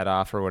knocks her head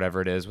off or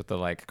whatever it is with the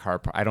like car.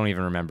 I don't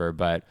even remember,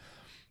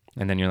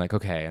 and then you're like,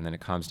 okay. And then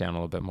it calms down a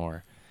little bit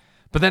more.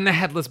 But then the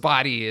headless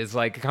body is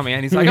like coming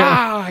in. He's like,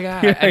 oh my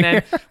God. And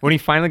then when he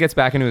finally gets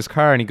back into his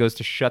car and he goes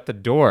to shut the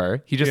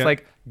door, he just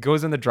like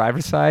goes on the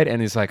driver's side,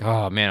 and he's like,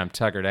 oh man, I'm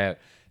tuckered out.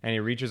 And he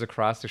reaches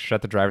across to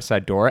shut the driver's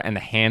side door, and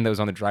the hand that was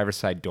on the driver's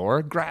side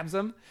door grabs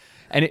him.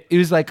 And it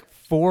was like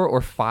 4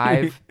 or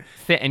 5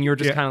 and you're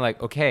just kind of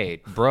like,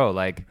 okay, bro,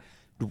 like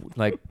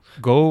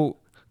go,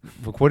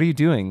 what are you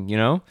doing?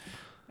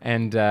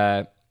 And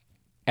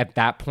at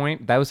that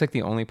point, that was like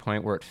the only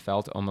point where it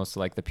felt almost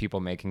like the people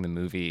making the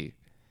movie,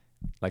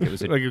 like it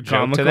was a like joke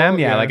comical, to them.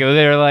 Yeah. Like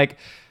they were like,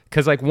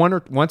 because like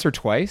once or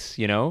twice,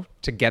 to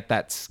get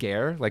that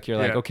scare, like you're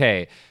like,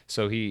 okay,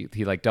 so he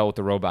like dealt with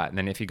the robot, and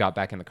then if he got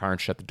back in the car and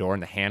shut the door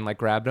and the hand like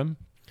grabbed him.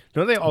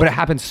 But it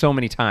happened so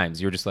many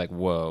times, you're just like,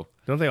 whoa.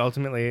 Don't they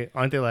ultimately,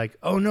 aren't they like,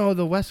 oh no,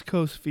 the West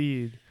Coast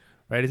feed,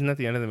 right? Isn't that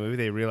the end of the movie?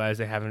 They realize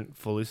they haven't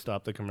fully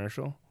stopped the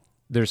commercial.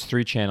 There's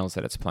 3 channels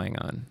that it's playing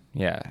on.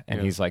 Yeah. And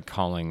Yeah. he's like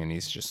calling and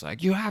he's just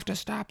like, you have to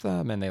stop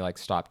them. And they like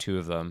stop 2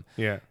 of them.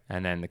 Yeah.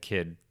 And then the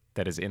kid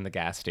that is in the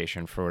gas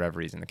station, for whatever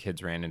reason, the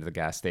kids ran into the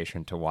gas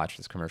station to watch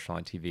this commercial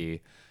on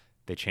TV.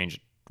 They change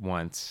it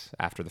once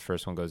after the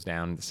first one goes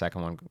down, the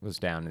second one goes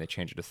down, and they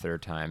change it a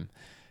third time.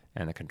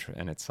 And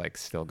and it's like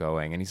still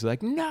going. And he's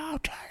like, no,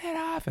 turn it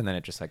off. And then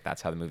it just like,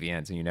 that's how the movie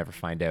ends. And you never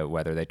find out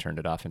whether they turned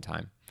it off in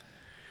time.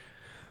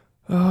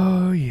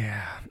 Oh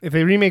yeah. If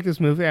they remake this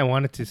movie, I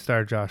want it to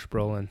star Josh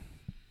Brolin.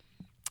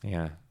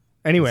 Yeah.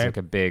 Anyway, It's like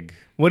a big...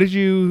 what did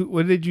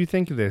you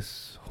think of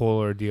this whole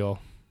ordeal?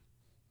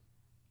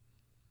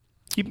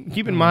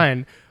 Keep in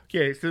mind.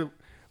 Okay, so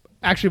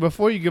actually,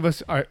 before you give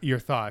us your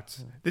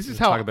thoughts, this is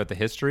how talk about the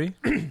history.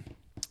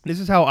 this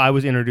is how I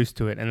was introduced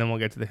to it, and then we'll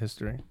get to the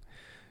history.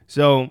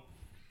 So,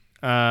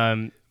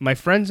 my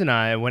friends and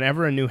I,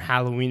 whenever a new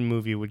Halloween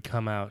movie would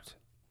come out,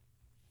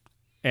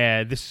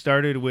 this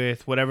started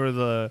with whatever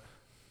the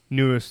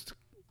newest,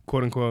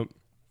 quote unquote,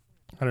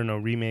 I don't know,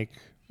 remake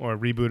or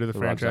reboot of the The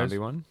Rob franchise. Zombie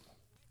one?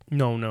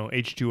 No,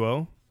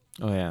 H2O.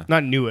 Oh, yeah.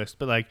 Not newest,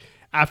 but like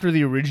after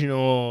the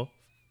original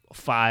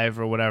 5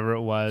 or whatever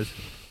it was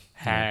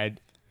had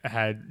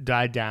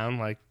died down,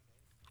 like,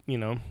 you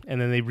know, and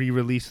then they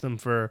re-released them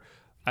for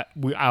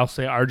I'll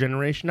say our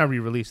generation. Not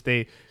re-released,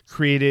 they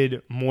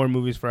created more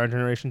movies for our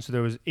generation. So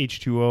there was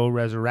H2O,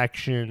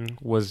 Resurrection.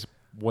 Was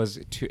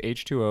to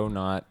H2O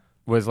not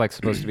was like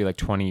supposed to be like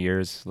 20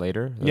 years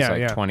later? It was Yeah, like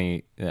yeah.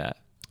 20. Yeah.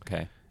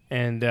 Okay.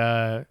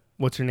 And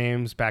what's her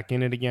name's back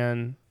in it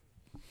again?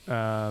 You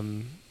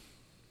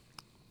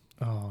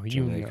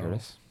Jamie Lee know.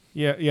 Curtis.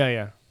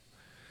 Yeah.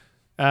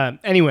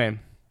 Anyway,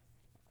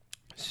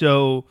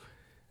 so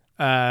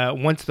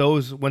once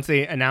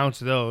they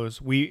announced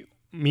those, me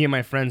and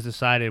my friends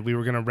decided we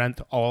were gonna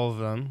rent all of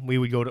them. We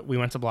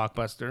went to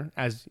Blockbuster,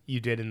 as you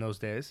did in those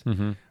days.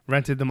 Mm-hmm.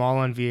 Rented them all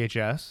on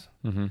VHS,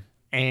 Mm-hmm.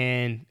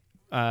 and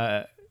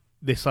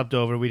they slept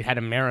over. We had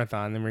a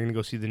marathon, then we are gonna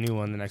go see the new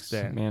one the next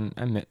day. Man,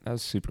 that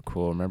was super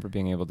cool. Remember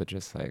being able to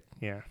just like...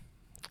 Yeah,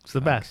 it's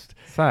the best.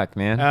 Fuck,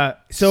 man.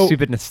 So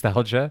Stupid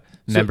nostalgia.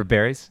 Member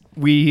berries.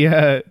 we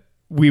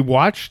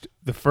watched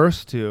the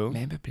first 2.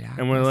 Member berries.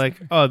 And we're like,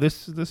 oh,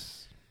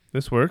 this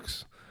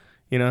works,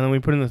 you know. And then we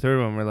put in the third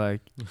one. We're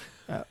like,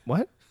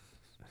 what?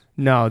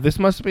 No, this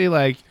must be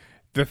like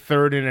the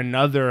third in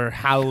another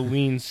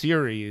Halloween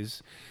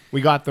series.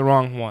 We got the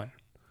wrong one,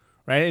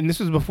 right? And this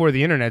was before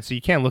the internet, so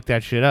you can't look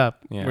that shit up.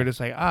 Yeah. We're just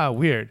like,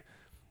 weird,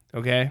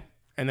 okay.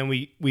 And then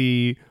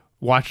we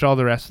watched all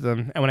the rest of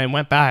them. And when I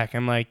went back,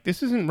 I'm like,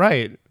 this isn't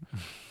right.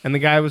 And the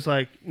guy was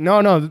like,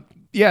 no,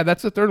 yeah,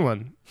 that's the third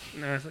one.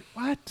 And I was like,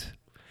 what?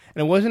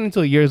 And it wasn't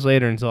until years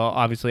later, until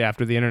obviously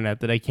after the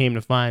internet, that I came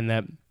to find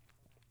that,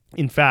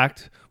 in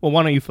fact, well,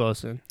 why don't you fill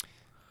us in?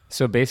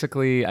 So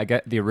basically, I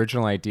get the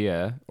original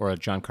idea, or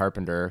John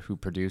Carpenter, who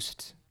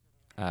produced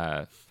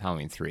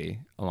Halloween 3,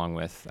 along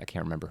with, I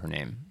can't remember her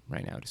name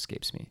right now, it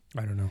escapes me.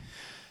 I don't know.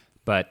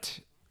 But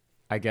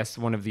I guess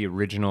one of the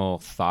original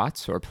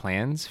thoughts or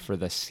plans for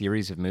the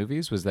series of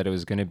movies was that it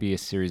was going to be a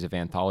series of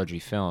anthology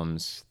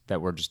films that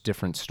were just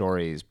different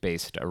stories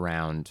based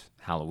around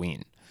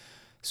Halloween.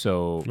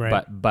 So,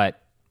 Right.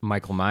 but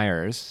Michael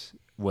Myers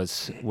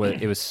was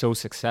it was so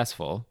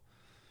successful.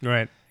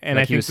 Right. And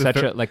Like I he was think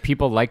such like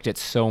people liked it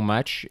so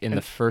much in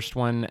the first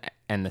one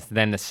and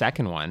then the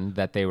second one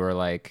that they were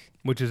like,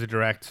 which is a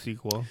direct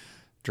sequel.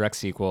 direct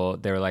sequel.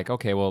 They were like,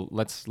 okay, well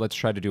let's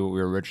try to do what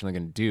we were originally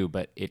going to do,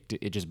 but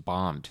it just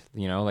bombed.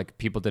 You know, like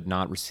people did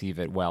not receive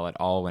it well at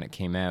all when it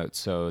came out,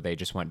 so they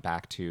just went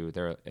back to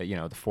their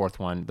the fourth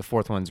one. The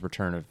fourth one's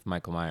Return of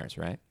Michael Myers,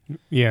 right?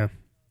 Yeah.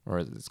 Or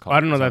it's called. I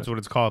don't know is that's what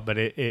it's called, but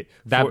it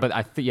But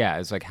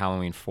it's like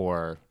Halloween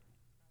 4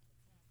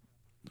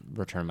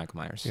 Return of Michael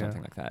Myers, Yeah.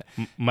 something like that.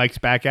 Mike's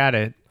back at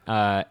it.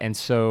 And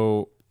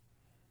so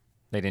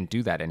they didn't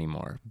do that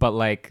anymore. But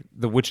like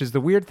which is the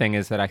weird thing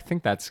is that I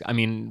think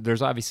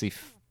there's obviously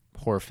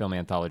horror film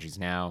anthologies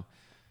now,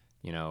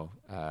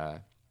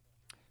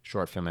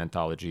 short film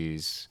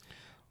anthologies.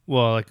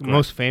 Well, like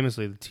most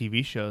famously the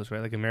TV shows,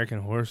 right? Like American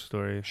Horror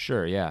Story.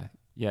 Sure, yeah.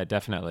 Yeah,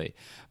 definitely.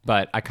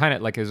 But I kind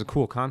of like it was a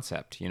cool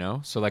concept,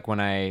 So like when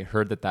I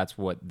heard that that's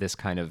what this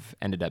kind of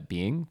ended up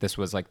being, this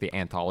was like the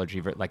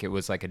anthology, like it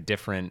was like a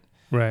different,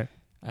 Right.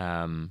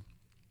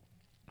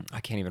 I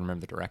can't even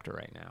remember the director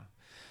right now,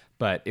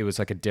 but it was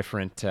like a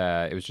different,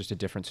 it was just a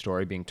different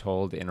story being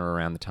told in or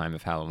around the time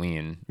of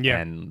Halloween.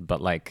 Yeah. But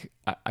like,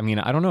 I mean,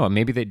 I don't know,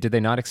 maybe did they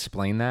not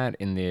explain that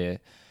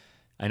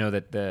I know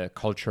that the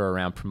culture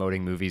around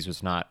promoting movies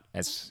was not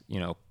as,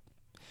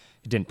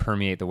 it didn't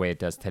permeate the way it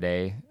does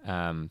today.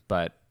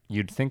 But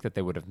you'd think that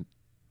that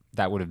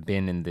would have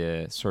been in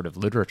the sort of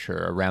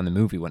literature around the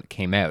movie when it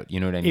came out. You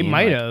know what I mean? It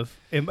might have.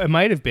 It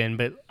might have been,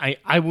 but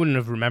I wouldn't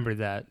have remembered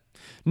that.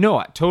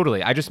 No,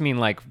 totally. I just mean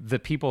like the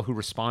people who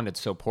responded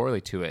so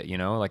poorly to it,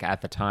 like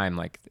at the time,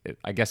 like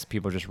I guess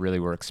people just really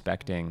were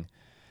expecting.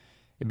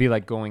 It'd be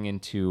like going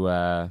into,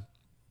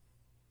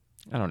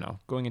 I don't know,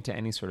 going into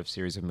any sort of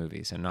series of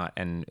movies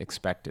and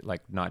expect it,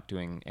 like not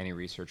doing any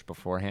research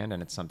beforehand,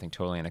 and it's something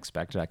totally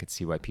unexpected, I could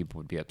see why people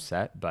would be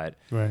upset. But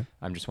Right.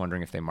 I'm just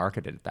wondering if they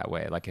marketed it that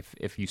way. Like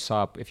if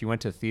you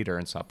went to a theater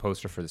and saw a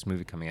poster for this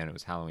movie coming out, and it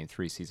was Halloween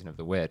 3: Season of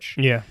the Witch.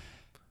 Yeah.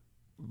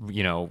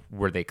 You know,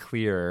 were they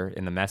clear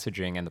in the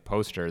messaging and the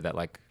poster that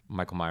like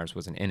Michael Myers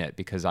wasn't in it?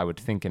 Because I would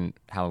think in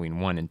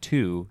Halloween 1 and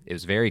 2, it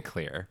was very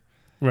clear,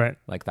 Right.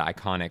 like the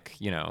iconic,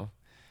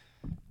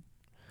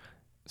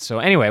 So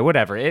anyway,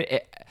 whatever.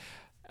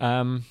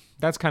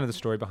 That's kind of the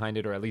story behind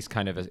it, or at least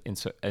kind of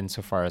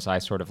insofar as I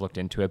sort of looked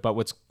into it. But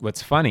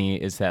what's funny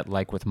is that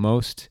like with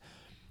most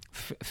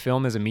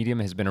film as a medium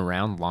has been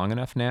around long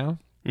enough now.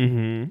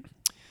 Mm-hmm.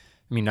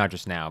 I mean, not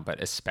just now,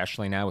 but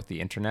especially now with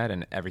the internet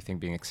and everything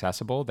being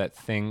accessible, that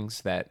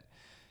things that,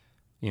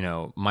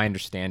 my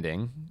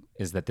understanding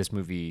is that this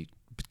movie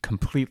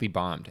completely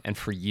bombed. And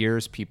for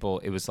years,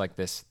 it was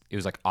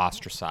like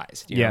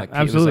ostracized. Yeah, like,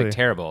 absolutely. It was like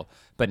terrible.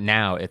 But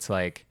now it's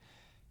like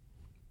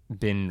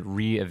been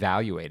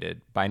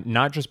reevaluated by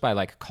not just by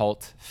like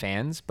cult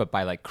fans, but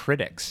by like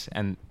critics.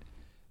 And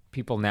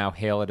people now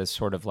hail it as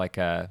sort of like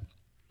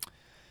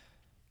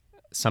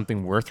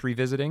something worth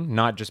revisiting,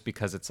 not just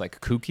because it's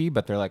like kooky,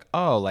 but they're like,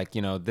 oh, like,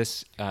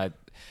 this,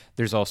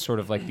 there's all sort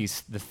of like the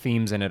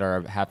themes in it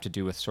have to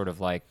do with sort of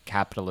like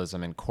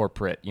capitalism and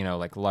corporate,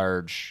 like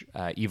large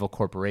evil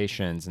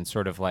corporations, and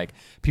sort of like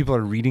people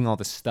are reading all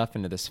this stuff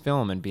into this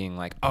film and being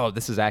like, oh,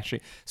 this is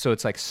actually, so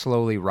it's like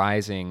slowly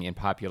rising in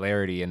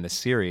popularity in the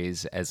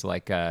series as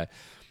like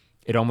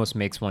it almost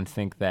makes one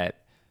think that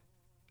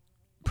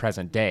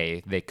present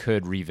day they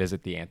could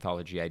revisit the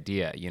anthology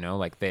idea,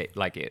 like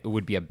it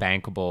would be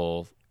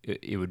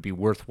it would be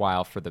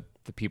worthwhile for the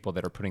people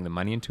that are putting the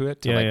money into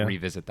it to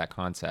revisit that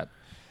concept.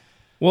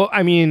 Well,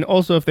 I mean,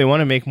 also if they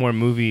want to make more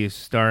movies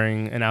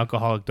starring an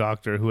alcoholic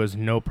doctor who has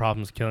no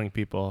problems killing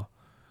people,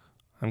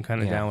 I'm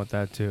kind of down with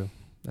that too.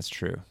 That's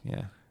true.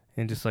 Yeah.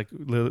 And just like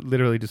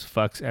literally just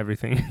fucks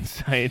everything in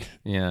sight.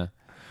 Yeah.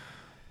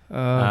 Oh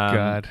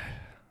God.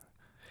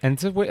 And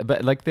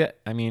but like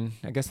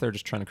I guess they're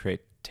just trying to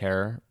create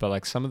terror, but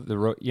like some of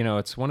the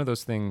it's one of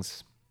those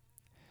things.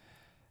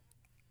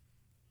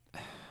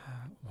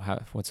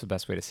 What's the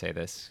best way to say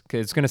this? 'Cause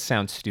it's going to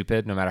sound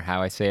stupid no matter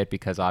how I say it,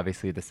 because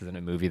obviously this isn't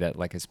a movie that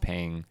like is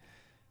paying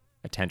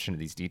attention to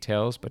these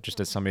details, but just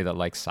as somebody that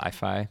likes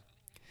sci-fi,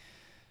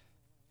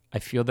 I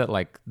feel that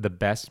like the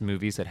best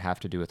movies that have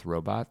to do with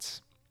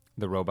robots,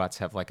 the robots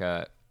have like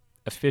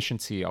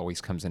efficiency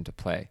always comes into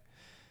play.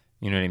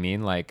 You know what I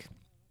mean? Like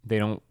they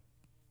don't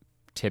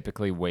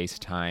typically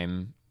waste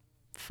time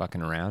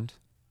fucking around,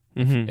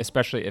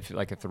 especially if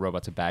the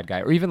robot's a bad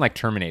guy, or even like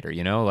Terminator,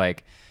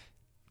 like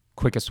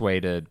quickest way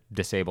to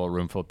disable a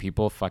room full of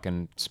people,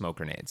 fucking smoke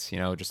grenades,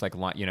 just like,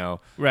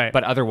 right.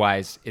 But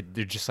otherwise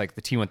they're just like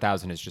the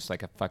T-1000 is just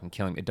like a fucking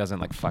killing. It doesn't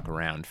like fuck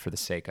around for the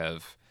sake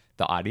of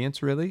the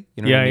audience, really.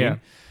 You know what I mean? Yeah.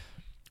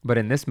 But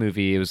in this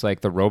movie, it was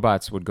like the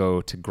robots would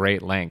go to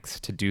great lengths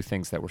to do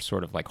things that were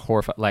sort of like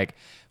horrifying. Like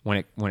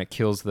when it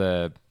kills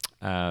the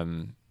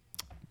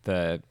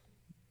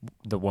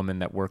woman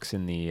that works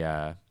in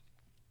the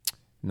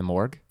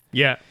morgue.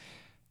 Yeah.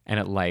 And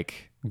it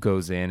like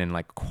goes in and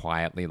like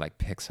quietly like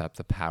picks up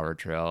the power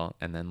drill,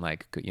 and then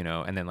like,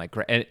 and then like,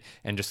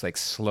 and just like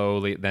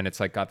slowly, then it's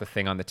like got the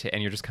thing on the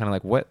and you're just kind of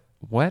like,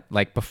 what?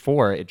 Like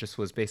before it just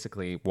was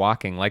basically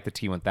walking like the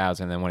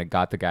T-1000. And then when it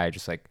got the guy,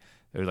 just like,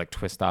 it would like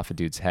twist off a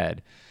dude's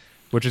head,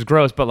 which is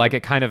gross, but like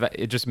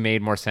it just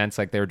made more sense.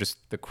 Like they were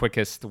just the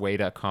quickest way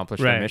to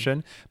accomplish their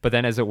mission. But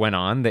then as it went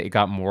on, it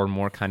got more and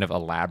more kind of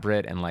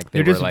elaborate, and like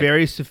they're just like,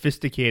 very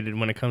sophisticated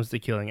when it comes to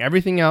killing.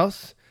 Everything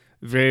else,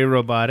 very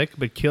robotic,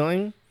 but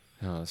killing,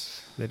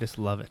 they just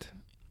love it.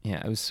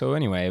 Yeah, it was. So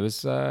anyway, it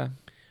was.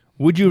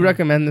 Would you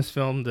recommend this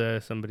film to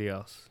somebody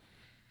else?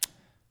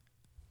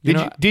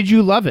 Did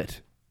you love it?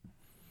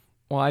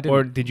 Well, I didn't.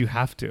 Or did you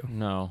have to?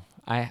 No.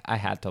 I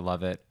had to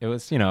love it. It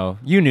was, you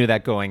knew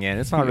that going in.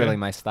 It's not really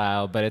my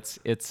style, but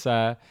it's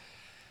but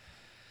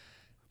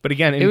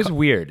again, it was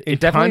weird. In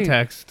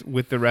context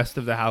with the rest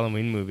of the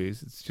Halloween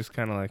movies, it's just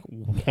kind of like,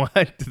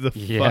 what the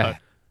fuck?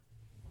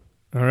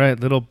 All right,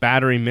 little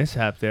battery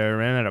mishap there.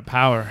 Ran out of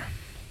power.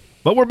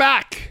 But we're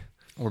back.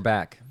 We're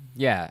back.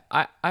 Yeah,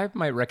 I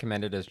might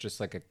recommend it as just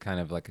like a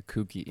kind of like a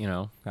kooky,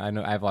 I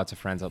know I have lots of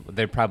friends.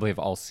 They probably have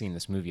all seen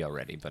this movie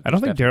already, but I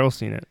don't think Daryl's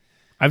seen it.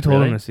 I've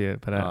told him to see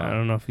it, but I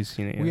don't know if he's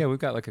seen it yet. Well, yeah, we've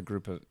got like a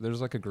group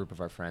of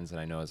our friends that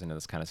I know is into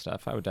this kind of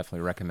stuff. I would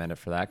definitely recommend it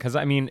for that. Because,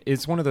 I mean,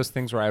 it's one of those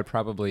things where I would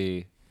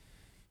probably,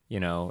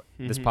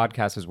 this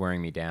podcast is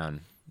wearing me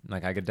down.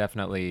 Like, I could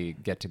definitely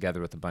get together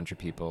with a bunch of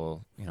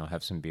people,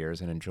 have some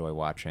beers and enjoy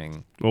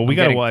watching. Well, we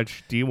got to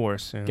watch D-War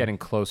soon. Getting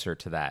closer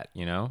to that,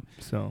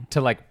 So.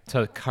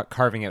 To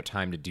carving out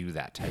time to do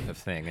that type of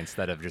thing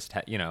instead of just,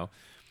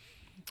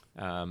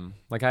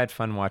 like I had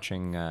fun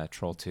watching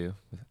Troll 2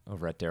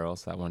 over at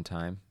Daryl's that one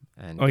time.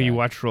 And you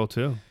watched Troll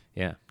 2?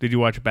 Yeah. Did you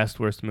watch Best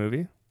Worst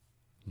Movie?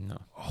 No.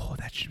 Oh,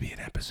 that should be an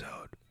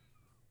episode.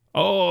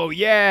 Oh,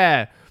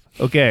 yeah.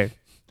 Okay.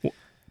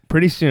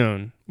 Pretty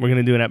soon, we're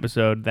going to do an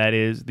episode that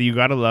is, You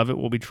Gotta Love It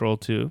will be Troll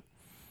 2.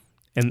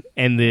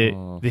 And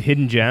the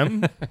hidden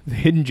gem, the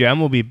hidden gem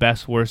will be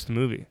best worst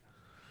movie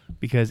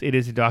because it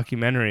is a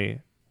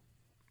documentary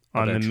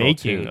on the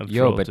making of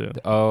Troll 2.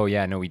 Oh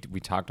yeah, no, we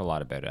talked a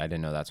lot about it. I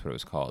didn't know that's what it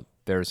was called.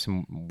 There's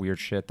some weird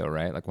shit though,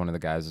 right? Like one of the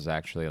guys is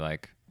actually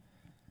like,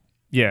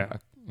 yeah.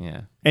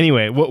 Yeah.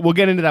 Anyway, we'll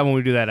get into that when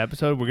we do that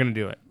episode. We're gonna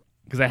do it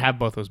because I have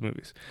both those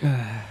movies.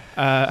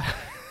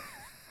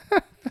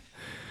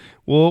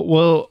 We'll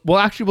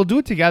do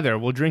it together.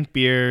 We'll drink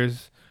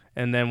beers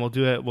and then we'll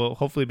do it. We'll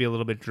hopefully be a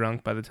little bit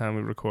drunk by the time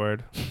we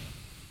record.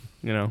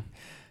 You know,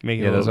 make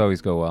it. Yeah, those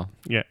always go well.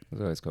 Yeah,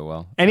 those always go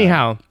well.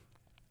 Anyhow,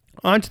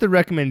 on to the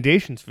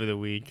recommendations for the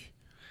week.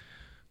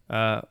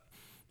 I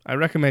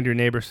recommend your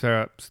neighbor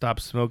stop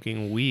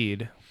smoking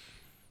weed.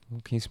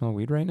 Can you smell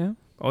weed right now?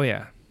 Oh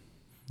yeah.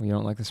 Well, you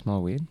don't like the smell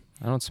of weed?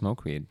 I don't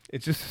smoke weed.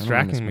 It's just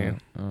distracting me.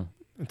 Oh.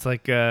 It's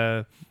like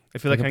I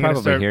feel like I'm probably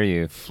gonna start hear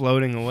you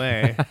floating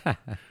away.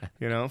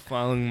 You know,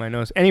 following my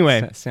nose.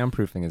 Anyway,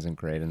 soundproofing isn't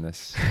great in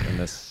this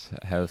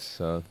house,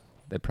 so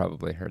they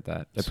probably heard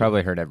that. They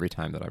probably heard every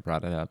time that I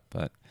brought it up.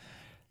 But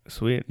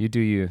sweet, you do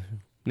you.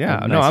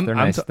 Yeah, no,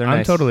 nice.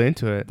 I'm totally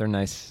into it. They're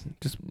nice.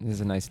 He's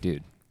a nice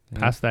dude.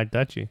 Pass that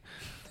Dutchie.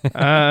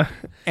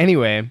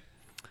 Anyway,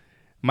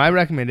 my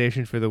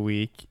recommendation for the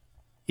week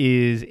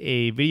is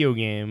a video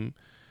game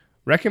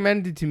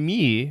recommended to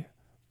me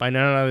by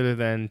none other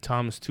than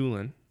Thomas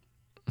Tulin.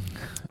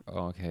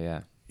 Oh, okay,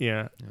 yeah.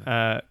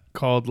 Yeah.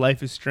 Called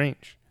Life is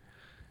Strange.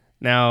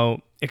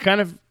 Now, it kind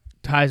of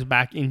ties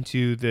back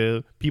into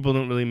the people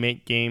don't really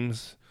make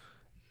games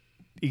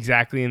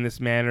exactly in this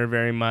manner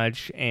very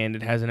much, and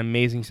it has an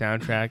amazing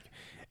soundtrack.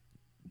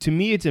 To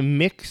me, it's a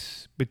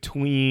mix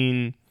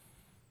between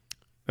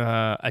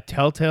a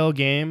Telltale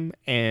game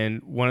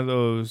and one of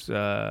those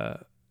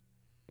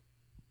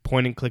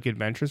point-and-click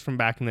adventures from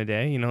back in the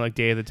day, you know, like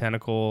Day of the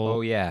Tentacle.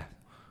 Oh, yeah.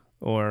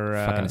 Or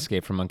fucking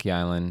Escape from Monkey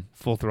Island.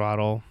 Full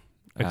Throttle,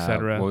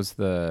 etc. What was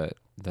the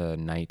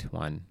Knight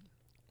one?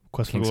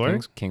 Quest for Glory?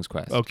 King's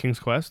Quest. Oh, King's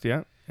Quest,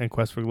 yeah. And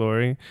Quest for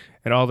Glory,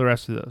 and all the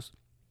rest of those.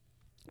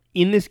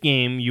 In this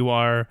game, you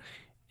are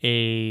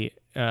a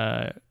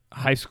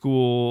high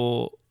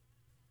school-aged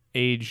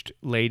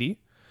lady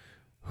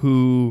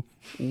who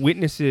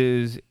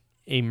witnesses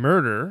a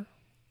murder,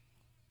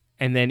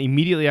 and then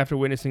immediately after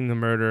witnessing the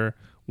murder,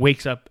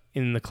 wakes up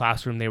in the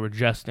classroom they were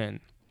just in.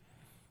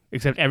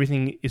 Except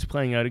everything is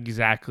playing out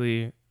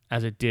exactly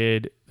as it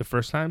did the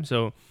first time.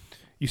 So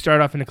you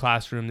start off in a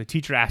classroom, the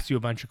teacher asks you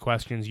a bunch of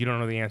questions you don't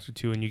know the answer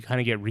to, and you kind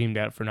of get reamed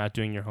out for not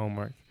doing your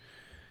homework.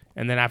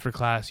 And then after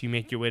class, you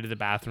make your way to the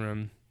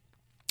bathroom,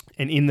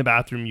 and in the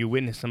bathroom, you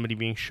witness somebody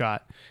being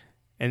shot.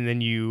 And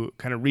then you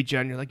kind of reach out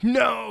and you're like,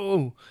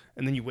 no!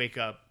 And then you wake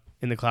up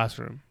in the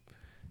classroom.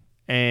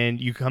 And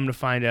you come to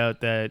find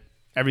out that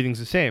everything's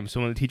the same.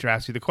 So when the teacher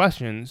asks you the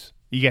questions,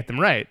 you get them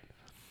right.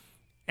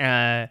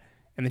 And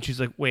then she's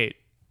like, wait,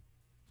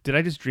 did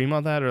I just dream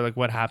all that? Or like,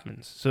 what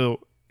happens?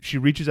 So she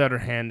reaches out her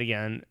hand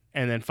again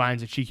and then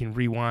finds that she can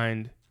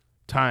rewind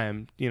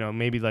time, you know,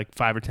 maybe like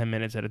 5 or 10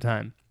 minutes at a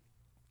time.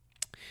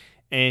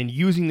 And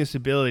using this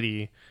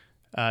ability,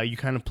 you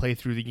kind of play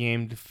through the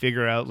game to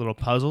figure out little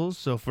puzzles.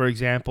 So, for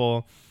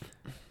example,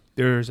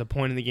 there's a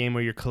point in the game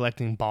where you're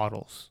collecting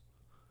bottles.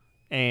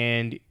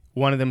 And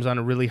one of them's on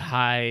a really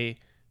high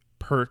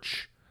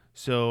perch.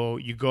 So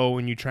you go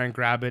and you try and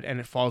grab it,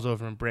 and it falls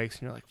over and breaks.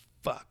 And you're like,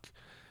 fuck.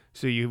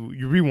 So you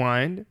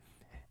rewind.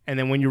 And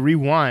then when you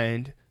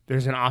rewind,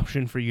 there's an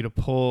option for you to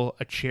pull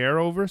a chair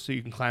over so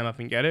you can climb up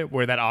and get it,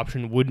 where that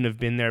option wouldn't have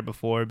been there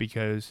before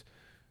because,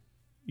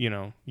 you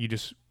know, you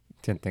just...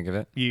 Didn't think of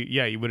it.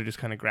 You would have just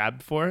kind of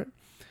grabbed for it.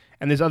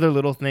 And there's other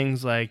little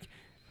things like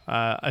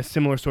a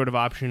similar sort of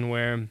option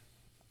where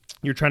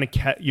you're trying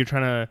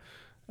to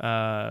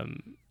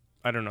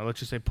I don't know, let's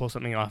just say pull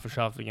something off a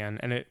shelf again,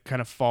 and it kind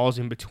of falls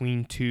in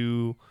between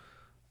two,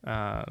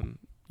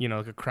 you know,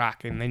 like a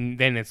crack, and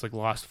then it's like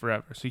lost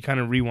forever. So you kind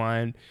of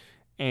rewind,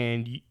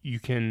 and you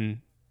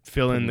can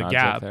fill in the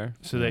gap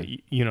so that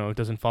you know it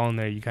doesn't fall in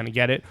there. You kind of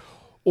get it,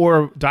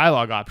 or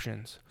dialogue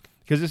options,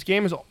 because this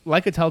game is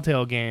like a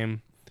Telltale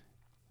game.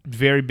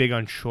 Very big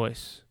on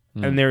choice,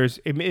 and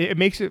it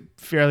makes it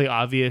fairly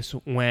obvious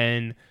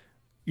when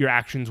your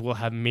actions will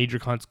have major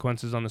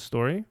consequences on the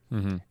story,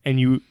 and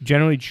you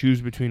generally choose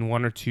between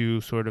one or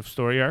two sort of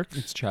story arcs.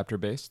 It's chapter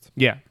based.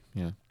 Yeah.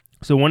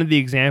 So one of the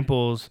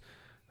examples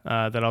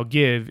that I'll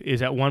give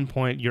is at one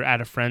point you're at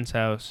a friend's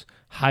house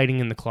hiding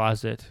in the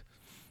closet,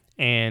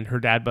 and her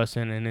dad busts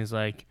in and is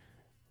like,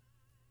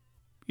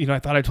 you know, I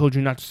thought I told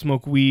you not to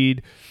smoke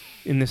weed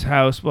in this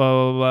house,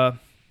 blah, blah, blah.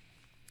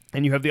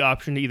 And you have the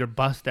option to either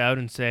bust out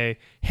and say,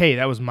 hey,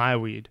 that was my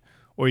weed,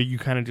 or you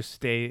kind of just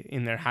stay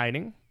in there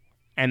hiding.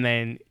 And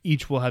then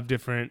each will have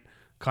different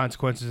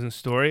consequences in the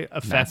story.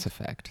 Mass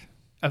effect.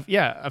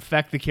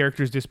 Affect the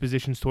character's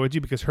dispositions towards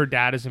you, because her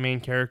dad is the main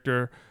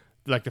character,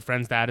 like the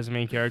friend's dad is the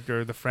main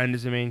character, the friend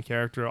is the main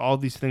character. All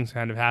these things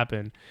kind of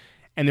happen.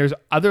 And there's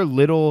other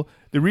the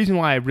reason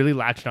why I really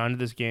latched onto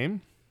this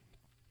game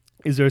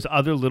is there's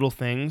other little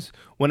things.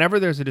 Whenever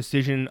there's a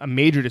decision, a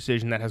major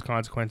decision that has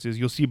consequences,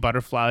 you'll see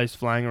butterflies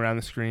flying around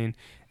the screen,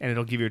 and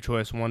it'll give you a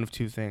choice, one of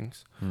two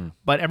things.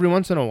 But every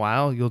once in a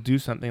while, you'll do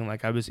something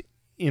like I was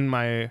in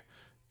my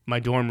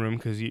dorm room,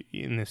 because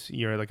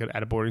you're like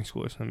at a boarding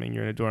school or something,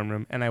 you're in a dorm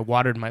room, and I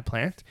watered my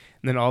plant,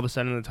 and then all of a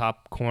sudden in the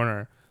top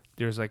corner,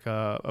 there's like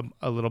a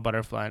little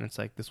butterfly, and it's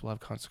like, this will have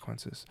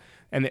consequences.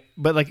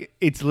 But like,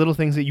 it's little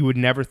things that you would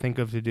never think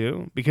of to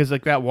do, because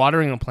like that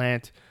watering a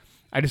plant,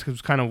 I just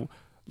was kind of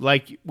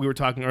like we were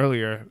talking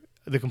earlier,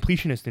 the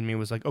completionist in me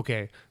was like,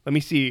 okay, let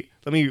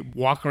me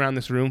walk around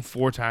this room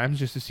 4 times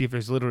just to see if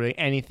there's literally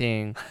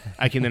anything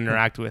I can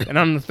interact with. And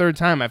on the 3rd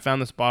time, I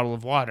found this bottle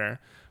of water, and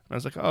I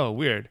was like, oh,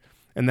 weird.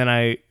 And then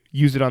I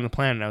used it on the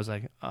plant, and I was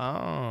like,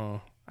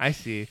 oh, I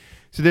see.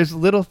 So there's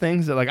little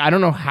things that, like, I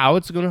don't know how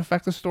it's going to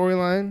affect the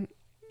storyline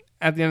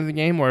at the end of the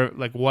game, or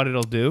like what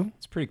it'll do.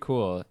 It's pretty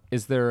cool.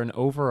 Is there an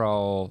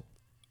overall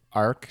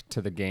arc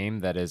to the game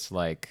that is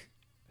like,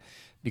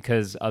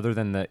 because other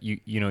than that,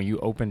 you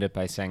opened it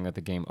by saying that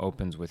the game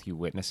opens with you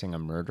witnessing a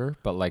murder,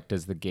 but like,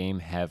 does the game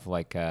have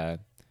like a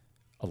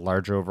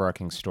larger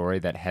overarching story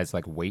that has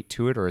like weight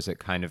to it, or is it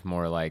kind of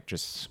more like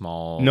just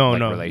small? No,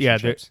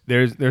 relationships?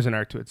 Yeah, there's an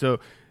arc to it.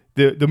 So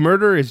the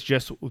murder is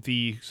just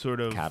the sort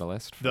of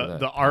catalyst for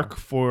the arc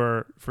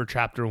for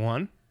chapter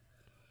 1,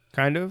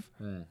 kind of.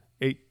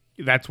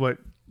 That's what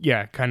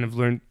kind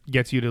of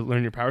gets you to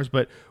learn your powers.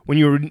 But when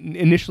you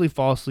initially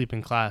fall asleep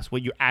in class,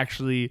 what you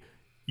actually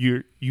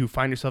you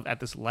find yourself at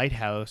this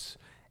lighthouse,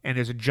 and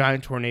there's a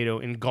giant tornado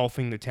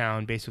engulfing the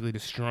town, basically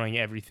destroying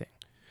everything.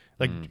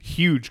 Like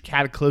huge,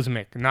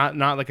 cataclysmic, not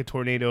like a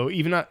tornado,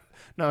 even not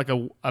like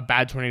a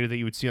bad tornado that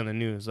you would see on the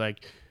news,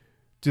 like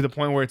to the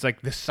point where it's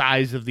like the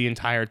size of the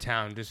entire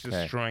town, just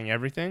destroying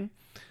everything,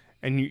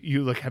 and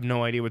you like have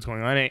no idea what's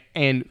going on.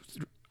 And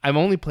I've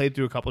only played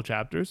through a couple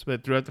chapters,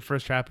 but throughout the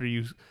first chapter,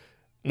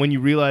 when you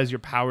realize your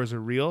powers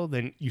are real,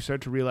 then you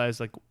start to realize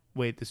like,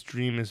 wait, this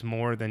dream is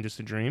more than just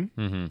a dream.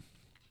 Mm-hmm.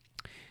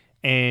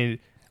 And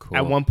cool.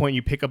 At one point,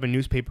 you pick up a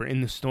newspaper in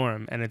the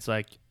storm, and it's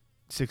like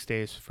 6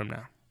 days from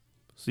now.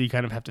 So you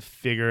kind of have to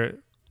figure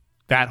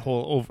that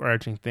whole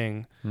overarching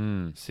thing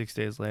 6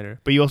 days later.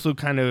 But you also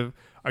kind of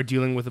are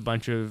dealing with a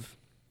bunch of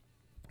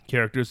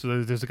characters.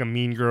 So there's like a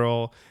mean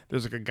girl.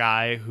 There's like a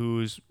guy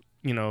who's,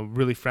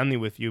 really friendly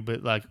with you,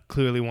 but like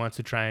clearly wants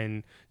to try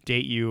and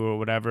date you or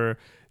whatever.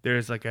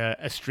 There's like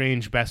a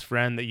strange best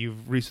friend that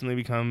you've recently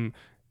become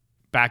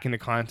back into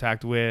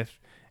contact with,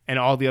 and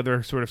all the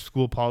other sort of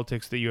school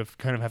politics that you have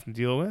to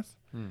deal with.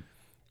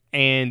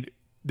 And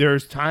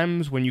there's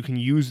times when you can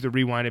use the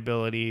rewind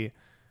ability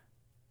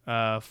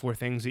for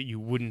things that you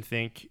wouldn't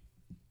think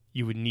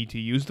you would need to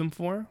use them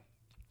for.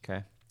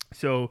 Okay.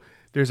 So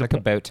there's like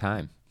About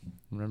Time.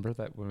 Remember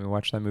that when we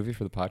watched that movie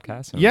for the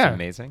podcast? It was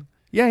amazing.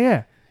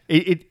 Yeah.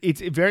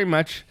 It's very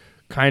much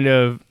kind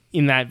of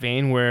in that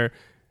vein where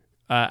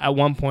at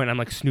one point I'm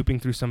like snooping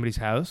through somebody's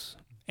house,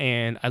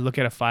 and I look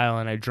at a file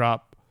and I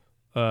drop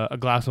a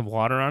glass of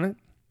water on it.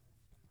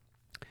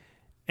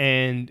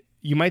 And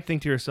you might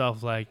think to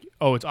yourself like,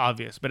 oh, it's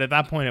obvious. But at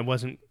that point, it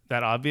wasn't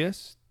that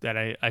obvious that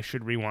I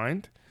should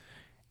rewind.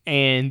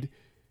 And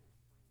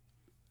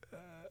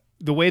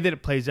the way that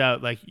it plays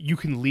out, like you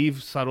can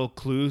leave subtle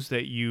clues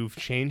that you've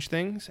changed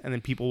things, and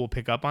then people will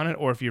pick up on it.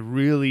 Or if you're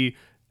really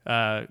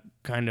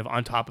kind of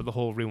on top of the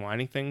whole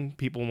rewinding thing,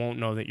 people won't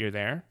know that you're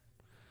there.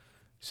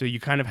 So you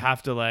kind of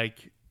have to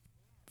like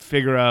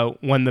figure out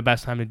when the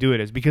best time to do it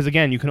is. Because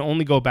again, you can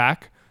only go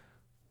back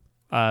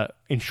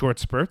in short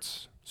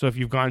spurts. So if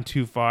you've gone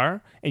too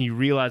far and you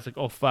realize like,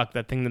 oh fuck,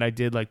 that thing that I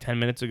did like 10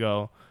 minutes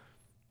ago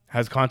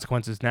has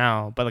consequences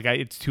now, but like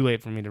it's too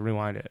late for me to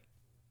rewind it.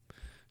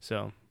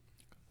 So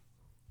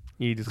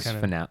you just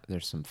kind of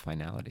there's some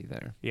finality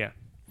there. Yeah.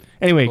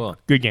 Anyway, cool.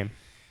 Good game.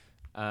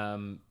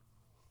 I'm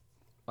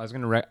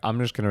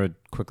just gonna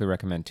quickly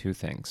recommend 2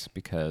 things,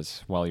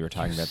 because while you were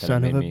talking about that,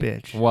 son of a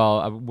bitch.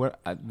 Well,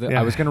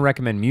 I was gonna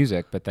recommend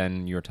music, but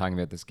then you were talking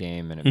about this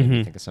game, and it made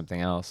me think of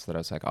something else that I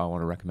was like, oh, I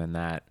want to recommend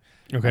that.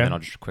 Okay. And then I'll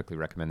just quickly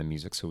recommend the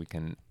music so we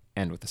can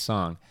end with the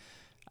song.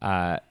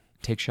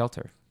 Take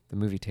Shelter. The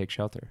movie Take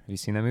Shelter. Have you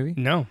seen that movie?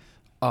 No.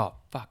 Oh,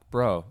 fuck,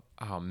 bro.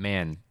 Oh,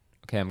 man.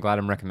 Okay, I'm glad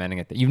I'm recommending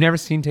it. You've never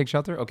seen Take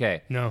Shelter?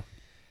 Okay. No.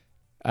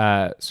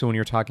 So when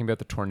you're talking about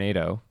the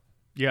tornado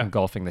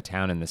engulfing the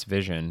town in this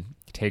vision,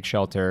 Take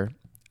Shelter,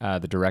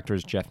 the director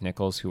is Jeff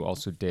Nichols, who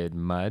also did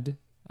Mud,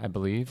 I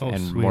believe,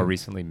 and sweet. More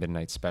recently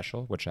Midnight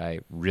Special, which I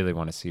really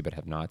want to see but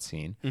have not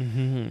seen.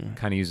 Mm-hmm.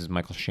 Kind of uses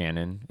Michael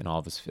Shannon and all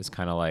of his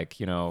kind of like,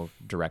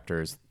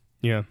 directors.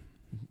 Yeah.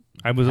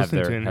 I was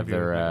listening to an interview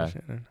with Michael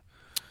Shannon.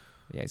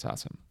 Yeah, he's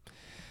awesome.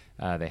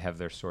 They have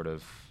their sort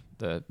of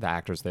the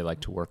actors they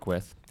like to work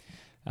with.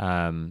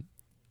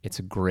 It's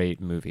a great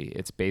movie.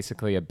 It's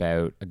basically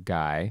about a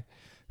guy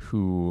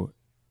who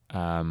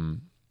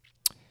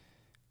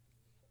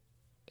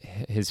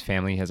his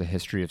family has a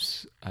history of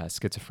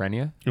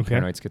schizophrenia,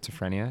 paranoid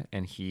schizophrenia,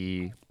 and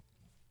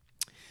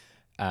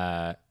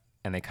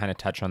and they kind of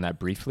touch on that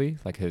briefly.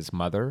 Like his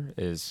mother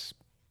is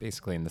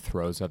basically in the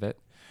throes of it.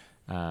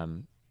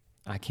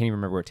 I can't even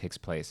remember where it takes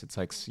place. It's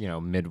like, you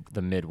know,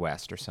 the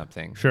Midwest or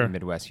something. Sure.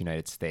 Midwest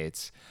United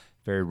States,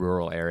 very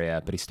rural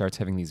area. But he starts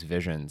having these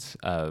visions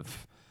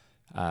of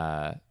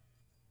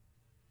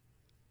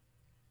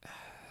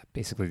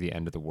basically the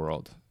end of the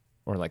world,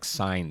 or like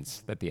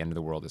signs that the end of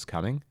the world is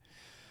coming.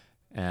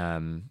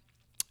 And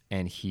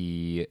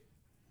he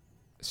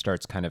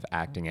starts kind of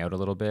acting out a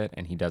little bit,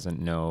 and he doesn't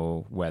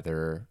know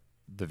whether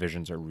the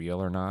visions are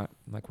real or not,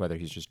 like whether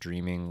he's just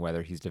dreaming,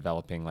 whether he's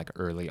developing like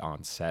early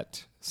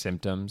onset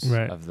symptoms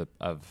Right.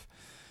 of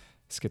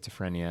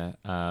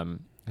schizophrenia.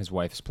 His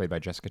wife is played by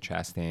Jessica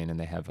Chastain, and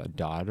they have a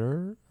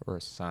daughter or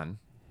a son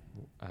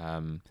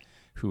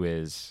who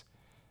is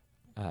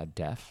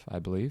deaf, I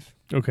believe.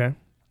 Okay.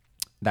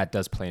 That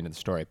does play into the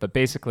story. But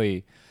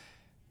basically,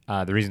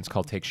 the reason it's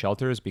called Take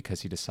Shelter is because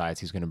he decides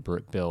he's going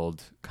to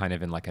build kind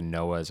of in like a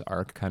Noah's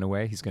Ark kind of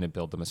way. He's going to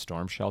build them a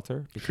storm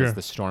shelter because Sure.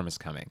 the storm is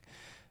coming.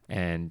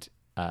 And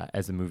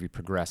as the movie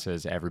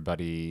progresses,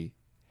 everybody,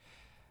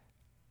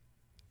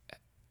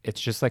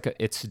 it's just like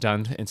it's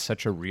done in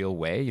such a real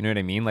way. You know what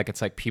I mean? Like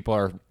it's like people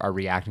are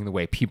reacting the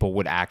way people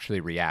would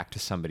actually react to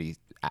somebody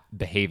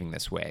behaving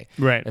this way,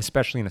 Right.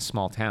 especially in a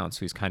small town.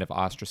 So he's kind of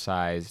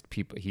ostracized.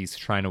 He's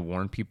trying to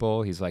warn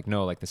people. He's like,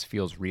 no, like this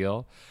feels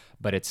real,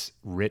 but it's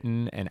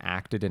written and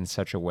acted in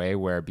such a way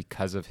where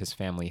because of his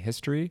family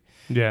history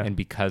Yeah. and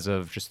because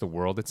of just the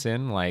world it's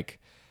in,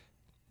 like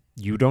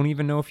you don't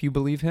even know if you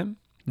believe him.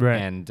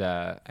 Right. And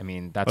I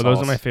mean, that's those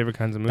all are my favorite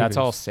kinds of movies. that's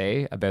all I'll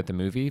say about the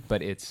movie,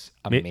 but it's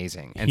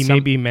amazing. And He may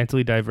be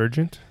mentally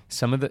divergent.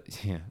 some of the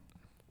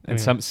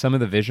some of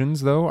the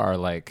visions though are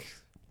like,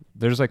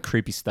 there's like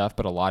creepy stuff,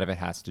 but a lot of it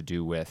has to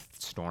do with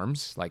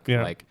storms. Like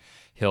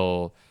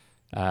he'll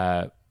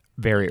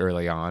very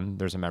early on,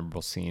 there's a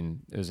memorable scene,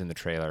 it was in the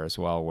trailer as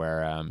well,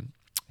 where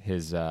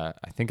his I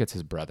think it's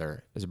his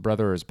brother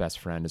or his best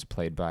friend is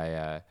played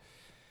by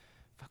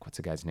what's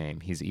the guy's name?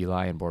 He's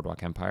Eli in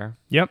Boardwalk Empire.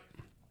 Yep.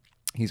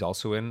 He's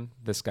also in,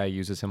 this guy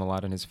uses him a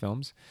lot in his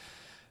films.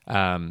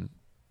 And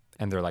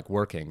they're like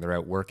they're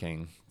out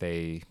working.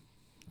 They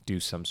do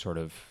some sort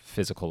of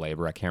physical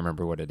labor. I can't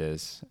remember what it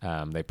is.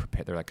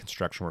 They're like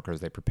construction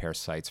workers. They prepare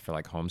sites for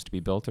like homes to be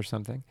built or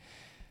something.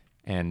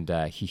 And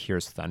he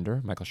hears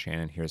thunder. Michael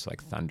Shannon hears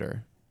like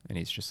thunder. And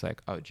he's just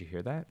like, oh, did you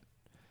hear that?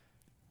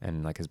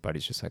 And like his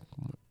buddy's just like,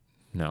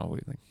 no,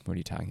 like, what are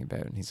you talking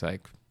about? And he's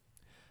like,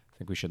 I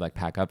think we should like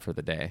pack up for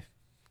the day.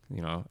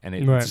 You know, and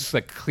it's just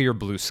like clear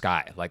blue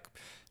sky, like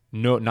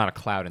not a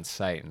cloud in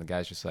sight. And the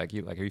guy's just like,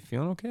 are you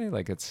feeling okay?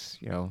 Like it's,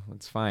 you know,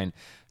 it's fine.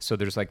 So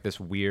there's like this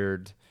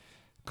weird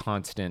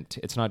constant,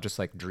 it's not just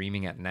like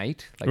dreaming at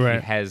night.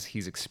 Like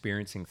he's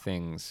experiencing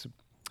things.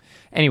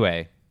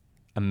 Anyway,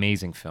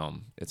 amazing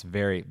film. It's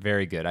very,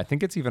 very good. I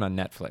think it's even on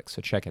Netflix,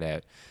 so check it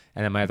out.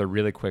 And then my other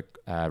really quick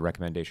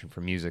recommendation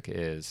for music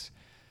is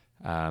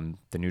the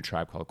new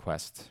Tribe Called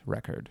Quest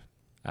record.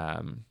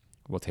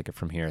 We'll take it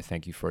from here.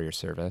 Thank you for your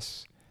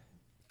service.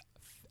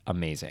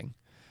 Amazing.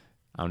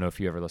 I don't know if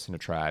you ever listened to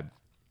Tribe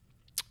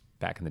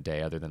back in the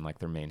day other than like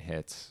their main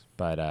hits,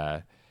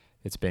 but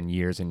it's been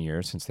years and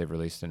years since they've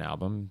released an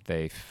album.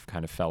 They've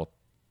kind of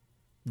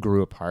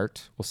grew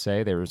apart, we'll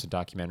say. There was a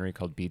documentary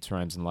called Beats,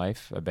 Rhymes, and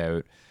Life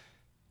about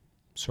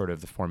sort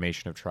of the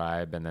formation of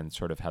Tribe and then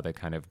sort of how they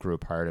kind of grew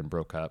apart and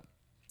broke up.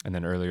 And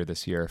then earlier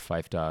this year,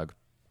 Phife Dawg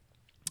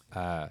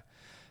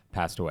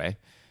passed away.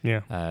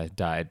 Yeah.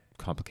 Died,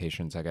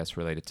 complications, I guess,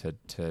 related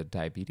to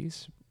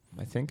diabetes,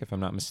 I think, if I'm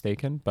not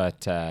mistaken.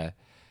 But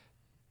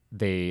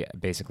they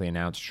basically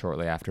announced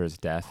shortly after his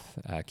death,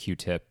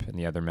 Q-Tip and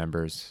the other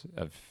members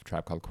of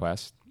Tribe Called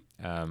Quest,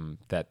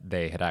 that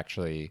they had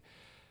actually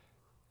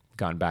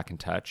gone back in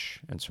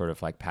touch and sort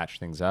of like patched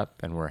things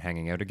up and were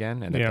hanging out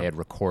again, and that they had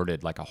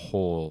recorded like a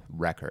whole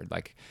record,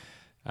 like,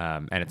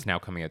 and it's now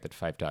coming out that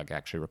Phife Dawg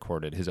actually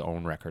recorded his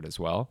own record as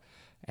well.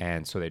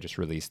 And so they just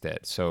released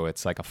it. So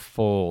it's like a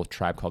full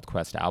Tribe Called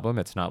Quest album.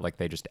 It's not like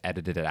they just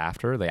edited it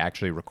after. They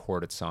actually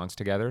recorded songs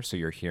together. So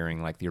you're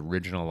hearing like the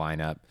original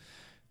lineup.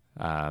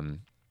 And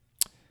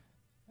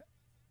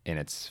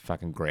it's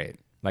fucking great.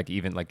 Like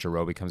even like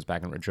Jarobi comes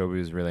back, and Jarobi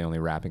was really only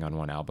rapping on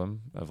one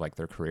album of like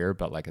their career,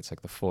 but like it's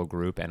like the full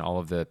group and all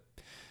of the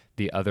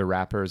other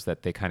rappers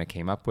that they kind of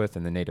came up with,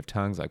 and the native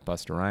tongues, like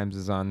Busta Rhymes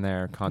is on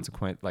there,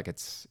 Consequent. Like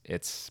it's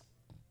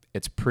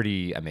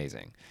pretty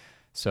amazing.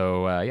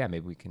 So yeah,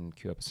 maybe we can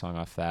cue up a song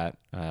off that.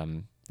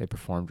 They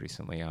performed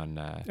recently on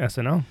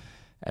SNL,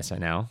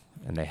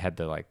 and they had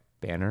the like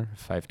banner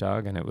Phife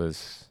Dawg, and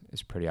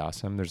it's pretty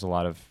awesome. There's a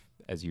lot of,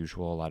 as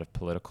usual, a lot of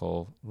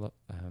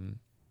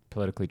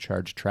politically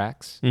charged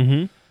tracks.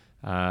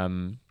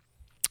 Mm-hmm.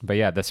 But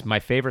yeah, my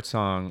favorite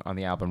song on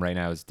the album right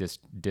now is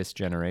Dis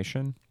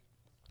Generation.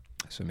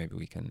 So maybe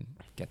we can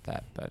get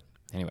that. But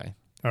anyway,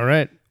 all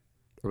right.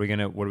 What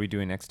are we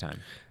doing next time?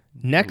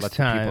 Next Let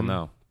time, the people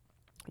know.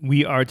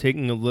 We are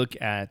taking a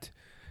look at,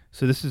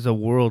 so this is a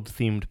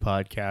world-themed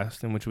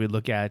podcast in which we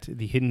look at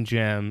the hidden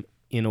gem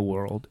in a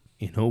world.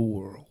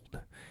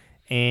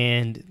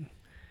 And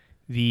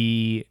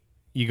you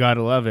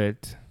gotta love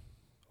it,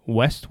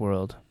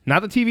 Westworld.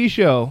 Not the TV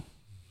show.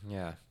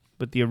 Yeah.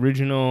 But the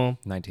original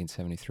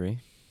 1973.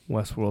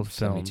 Westworld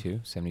film.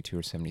 72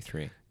 or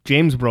 73.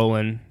 James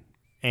Brolin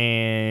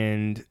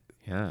and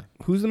Yeah.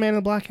 who's the man in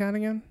the black hat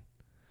again?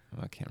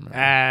 Oh, I can't remember.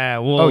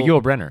 Well,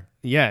 Yul Brynner.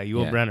 Yeah,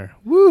 Yul Yeah. Brynner.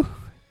 Woo!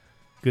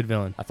 Good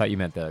villain. I thought you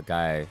meant the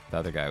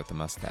other guy with the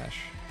mustache.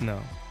 No.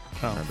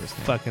 Oh, remember his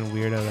name. fucking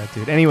weirdo, that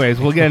dude. Anyways,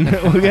 we'll get into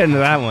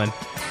that one.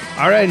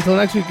 All right, until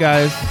next week,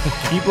 guys.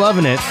 Keep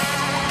loving it.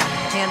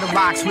 Handle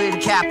rocks with a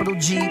capital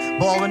G,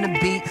 ball in the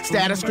beat.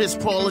 Status Chris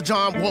Paul or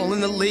John Wall in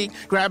the league.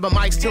 Grab a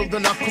mic till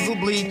the knuckles will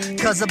bleed.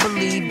 Cause I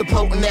believe the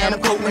potent and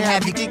I'm coating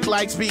have you. Geek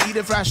like speed.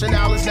 If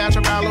rationale is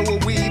natural or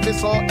weave,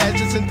 it's all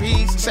edges and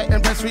peas. Setting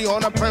press me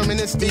on a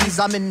permanent steez. These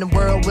I'm in the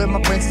world where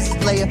my princess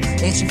is Leia.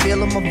 And she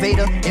feeling my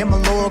Vader. And my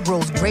lore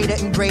grows greater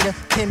and greater.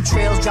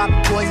 Chemtrails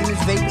dropping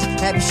poisonous vapors.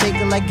 Have you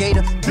shaking like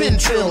Gator. Been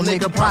trill,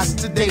 nigga,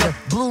 process the data.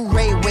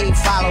 Blu-ray wave,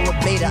 follow a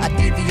beta. I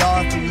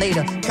DVR for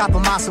later. Copper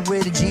massa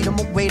with a G to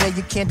my waiter.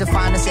 You can't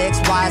define us X,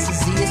 Y, and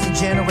Z. It's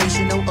a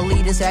generational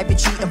elitist. Happy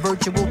cheating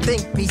virtual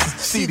think pieces.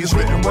 See these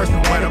written words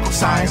from medical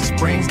science.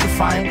 Brains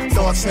defiant.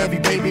 Thoughts heavy,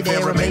 baby,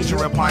 they're a major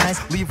appliance.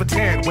 Leave a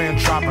tan when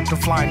dropping to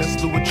flyness.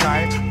 Through a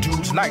giant.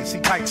 Dude's nice,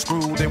 he tight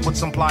screwed in with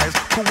some pliers.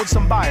 Cool with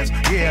some buyers.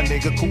 Yeah,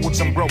 nigga, cool with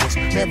some growers.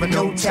 Never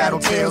know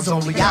tattletales,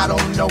 only I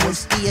don't know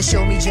us. Yeah,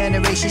 show me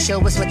generation,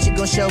 show us what you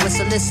gon' show us.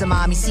 So listen,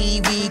 mommy,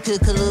 see we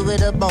could collude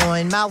with a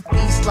boy.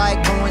 Mouthpiece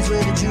like coins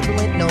with a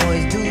jubilant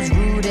noise. Dudes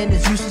rude and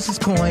as useless as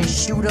coins.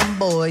 Shoot 'em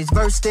boys,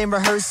 versed and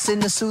rehearsed in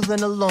the soothing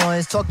the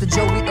loins. Talk to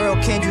Joey, Earl,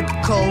 Kendrick,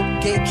 Cole,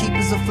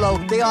 gatekeepers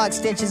afloat. They are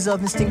extensions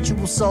of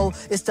instinctual soul.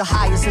 It's the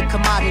highest of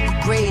commodity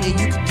grade, and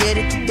you can get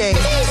it today.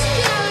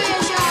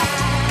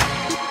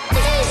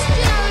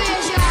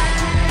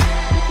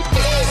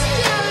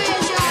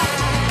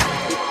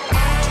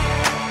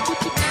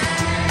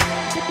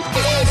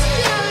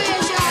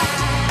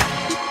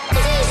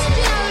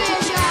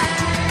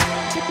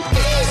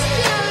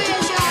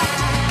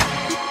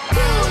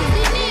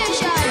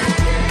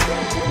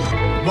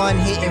 One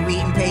hit and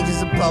reading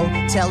pages of Poe.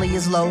 Telly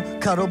is low,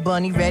 cuddle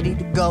bunny ready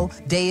to go.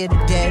 Day of the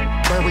dead,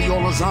 bury all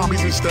the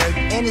zombies instead.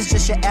 And it's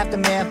just your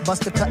aftermath,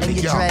 buster cutting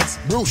your dreads.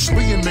 Bruce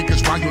Lee and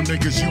niggas, Ryan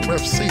niggas,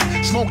 UFC.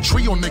 Smoke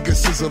trio niggas,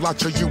 sizzle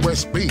out your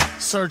USB.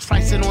 Surge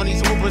pricing on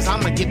these Ubers,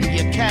 I'ma give me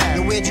a cab.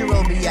 Yo, where'd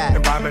your be at?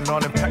 And vibing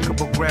on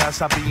impeccable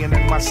grass, I be in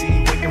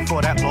NYC waiting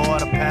for that law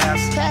to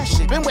pass. Cash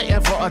it, been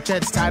waiting for a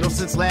Jets title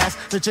since last.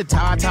 Richard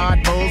Todd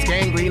Bowles,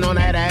 gangrene on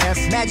that ass.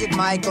 Magic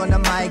Mike on the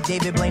mic,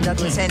 David Blaine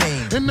Douglas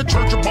Henning. In the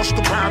church of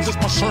Busta Rhymes, it's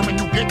my sermon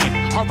you getting.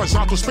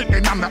 Horizontal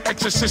spitting, I'm the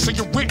exorcist of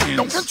your witness.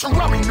 Don't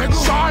interrupt me, nigga.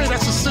 Sorry,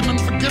 that's a sin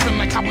unforgiven.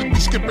 Like how we be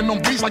skipping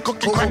on beats like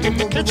cookie crack in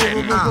the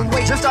kitchen.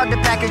 Wait, just start the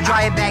package,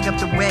 dry it, bag up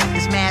the wet.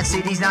 This mad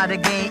city's not a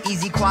game,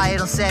 easy,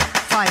 quiet on set.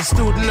 Fine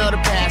student of the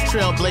past,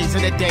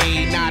 trailblazing the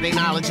day. Not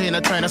acknowledging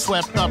a trend,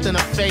 swept up in a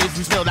phase.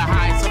 We feel the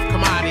highest of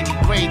commodity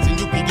grades, and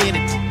you can get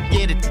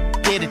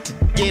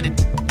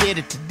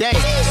it today.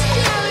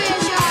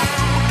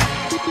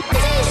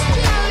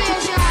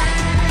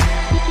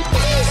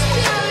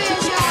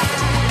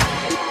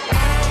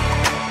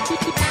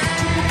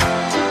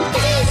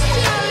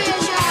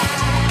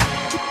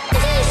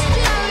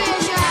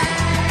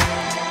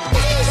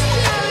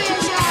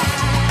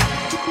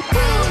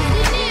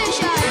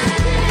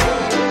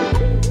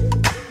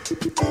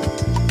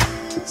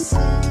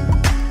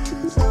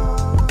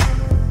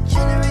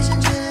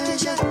 Generation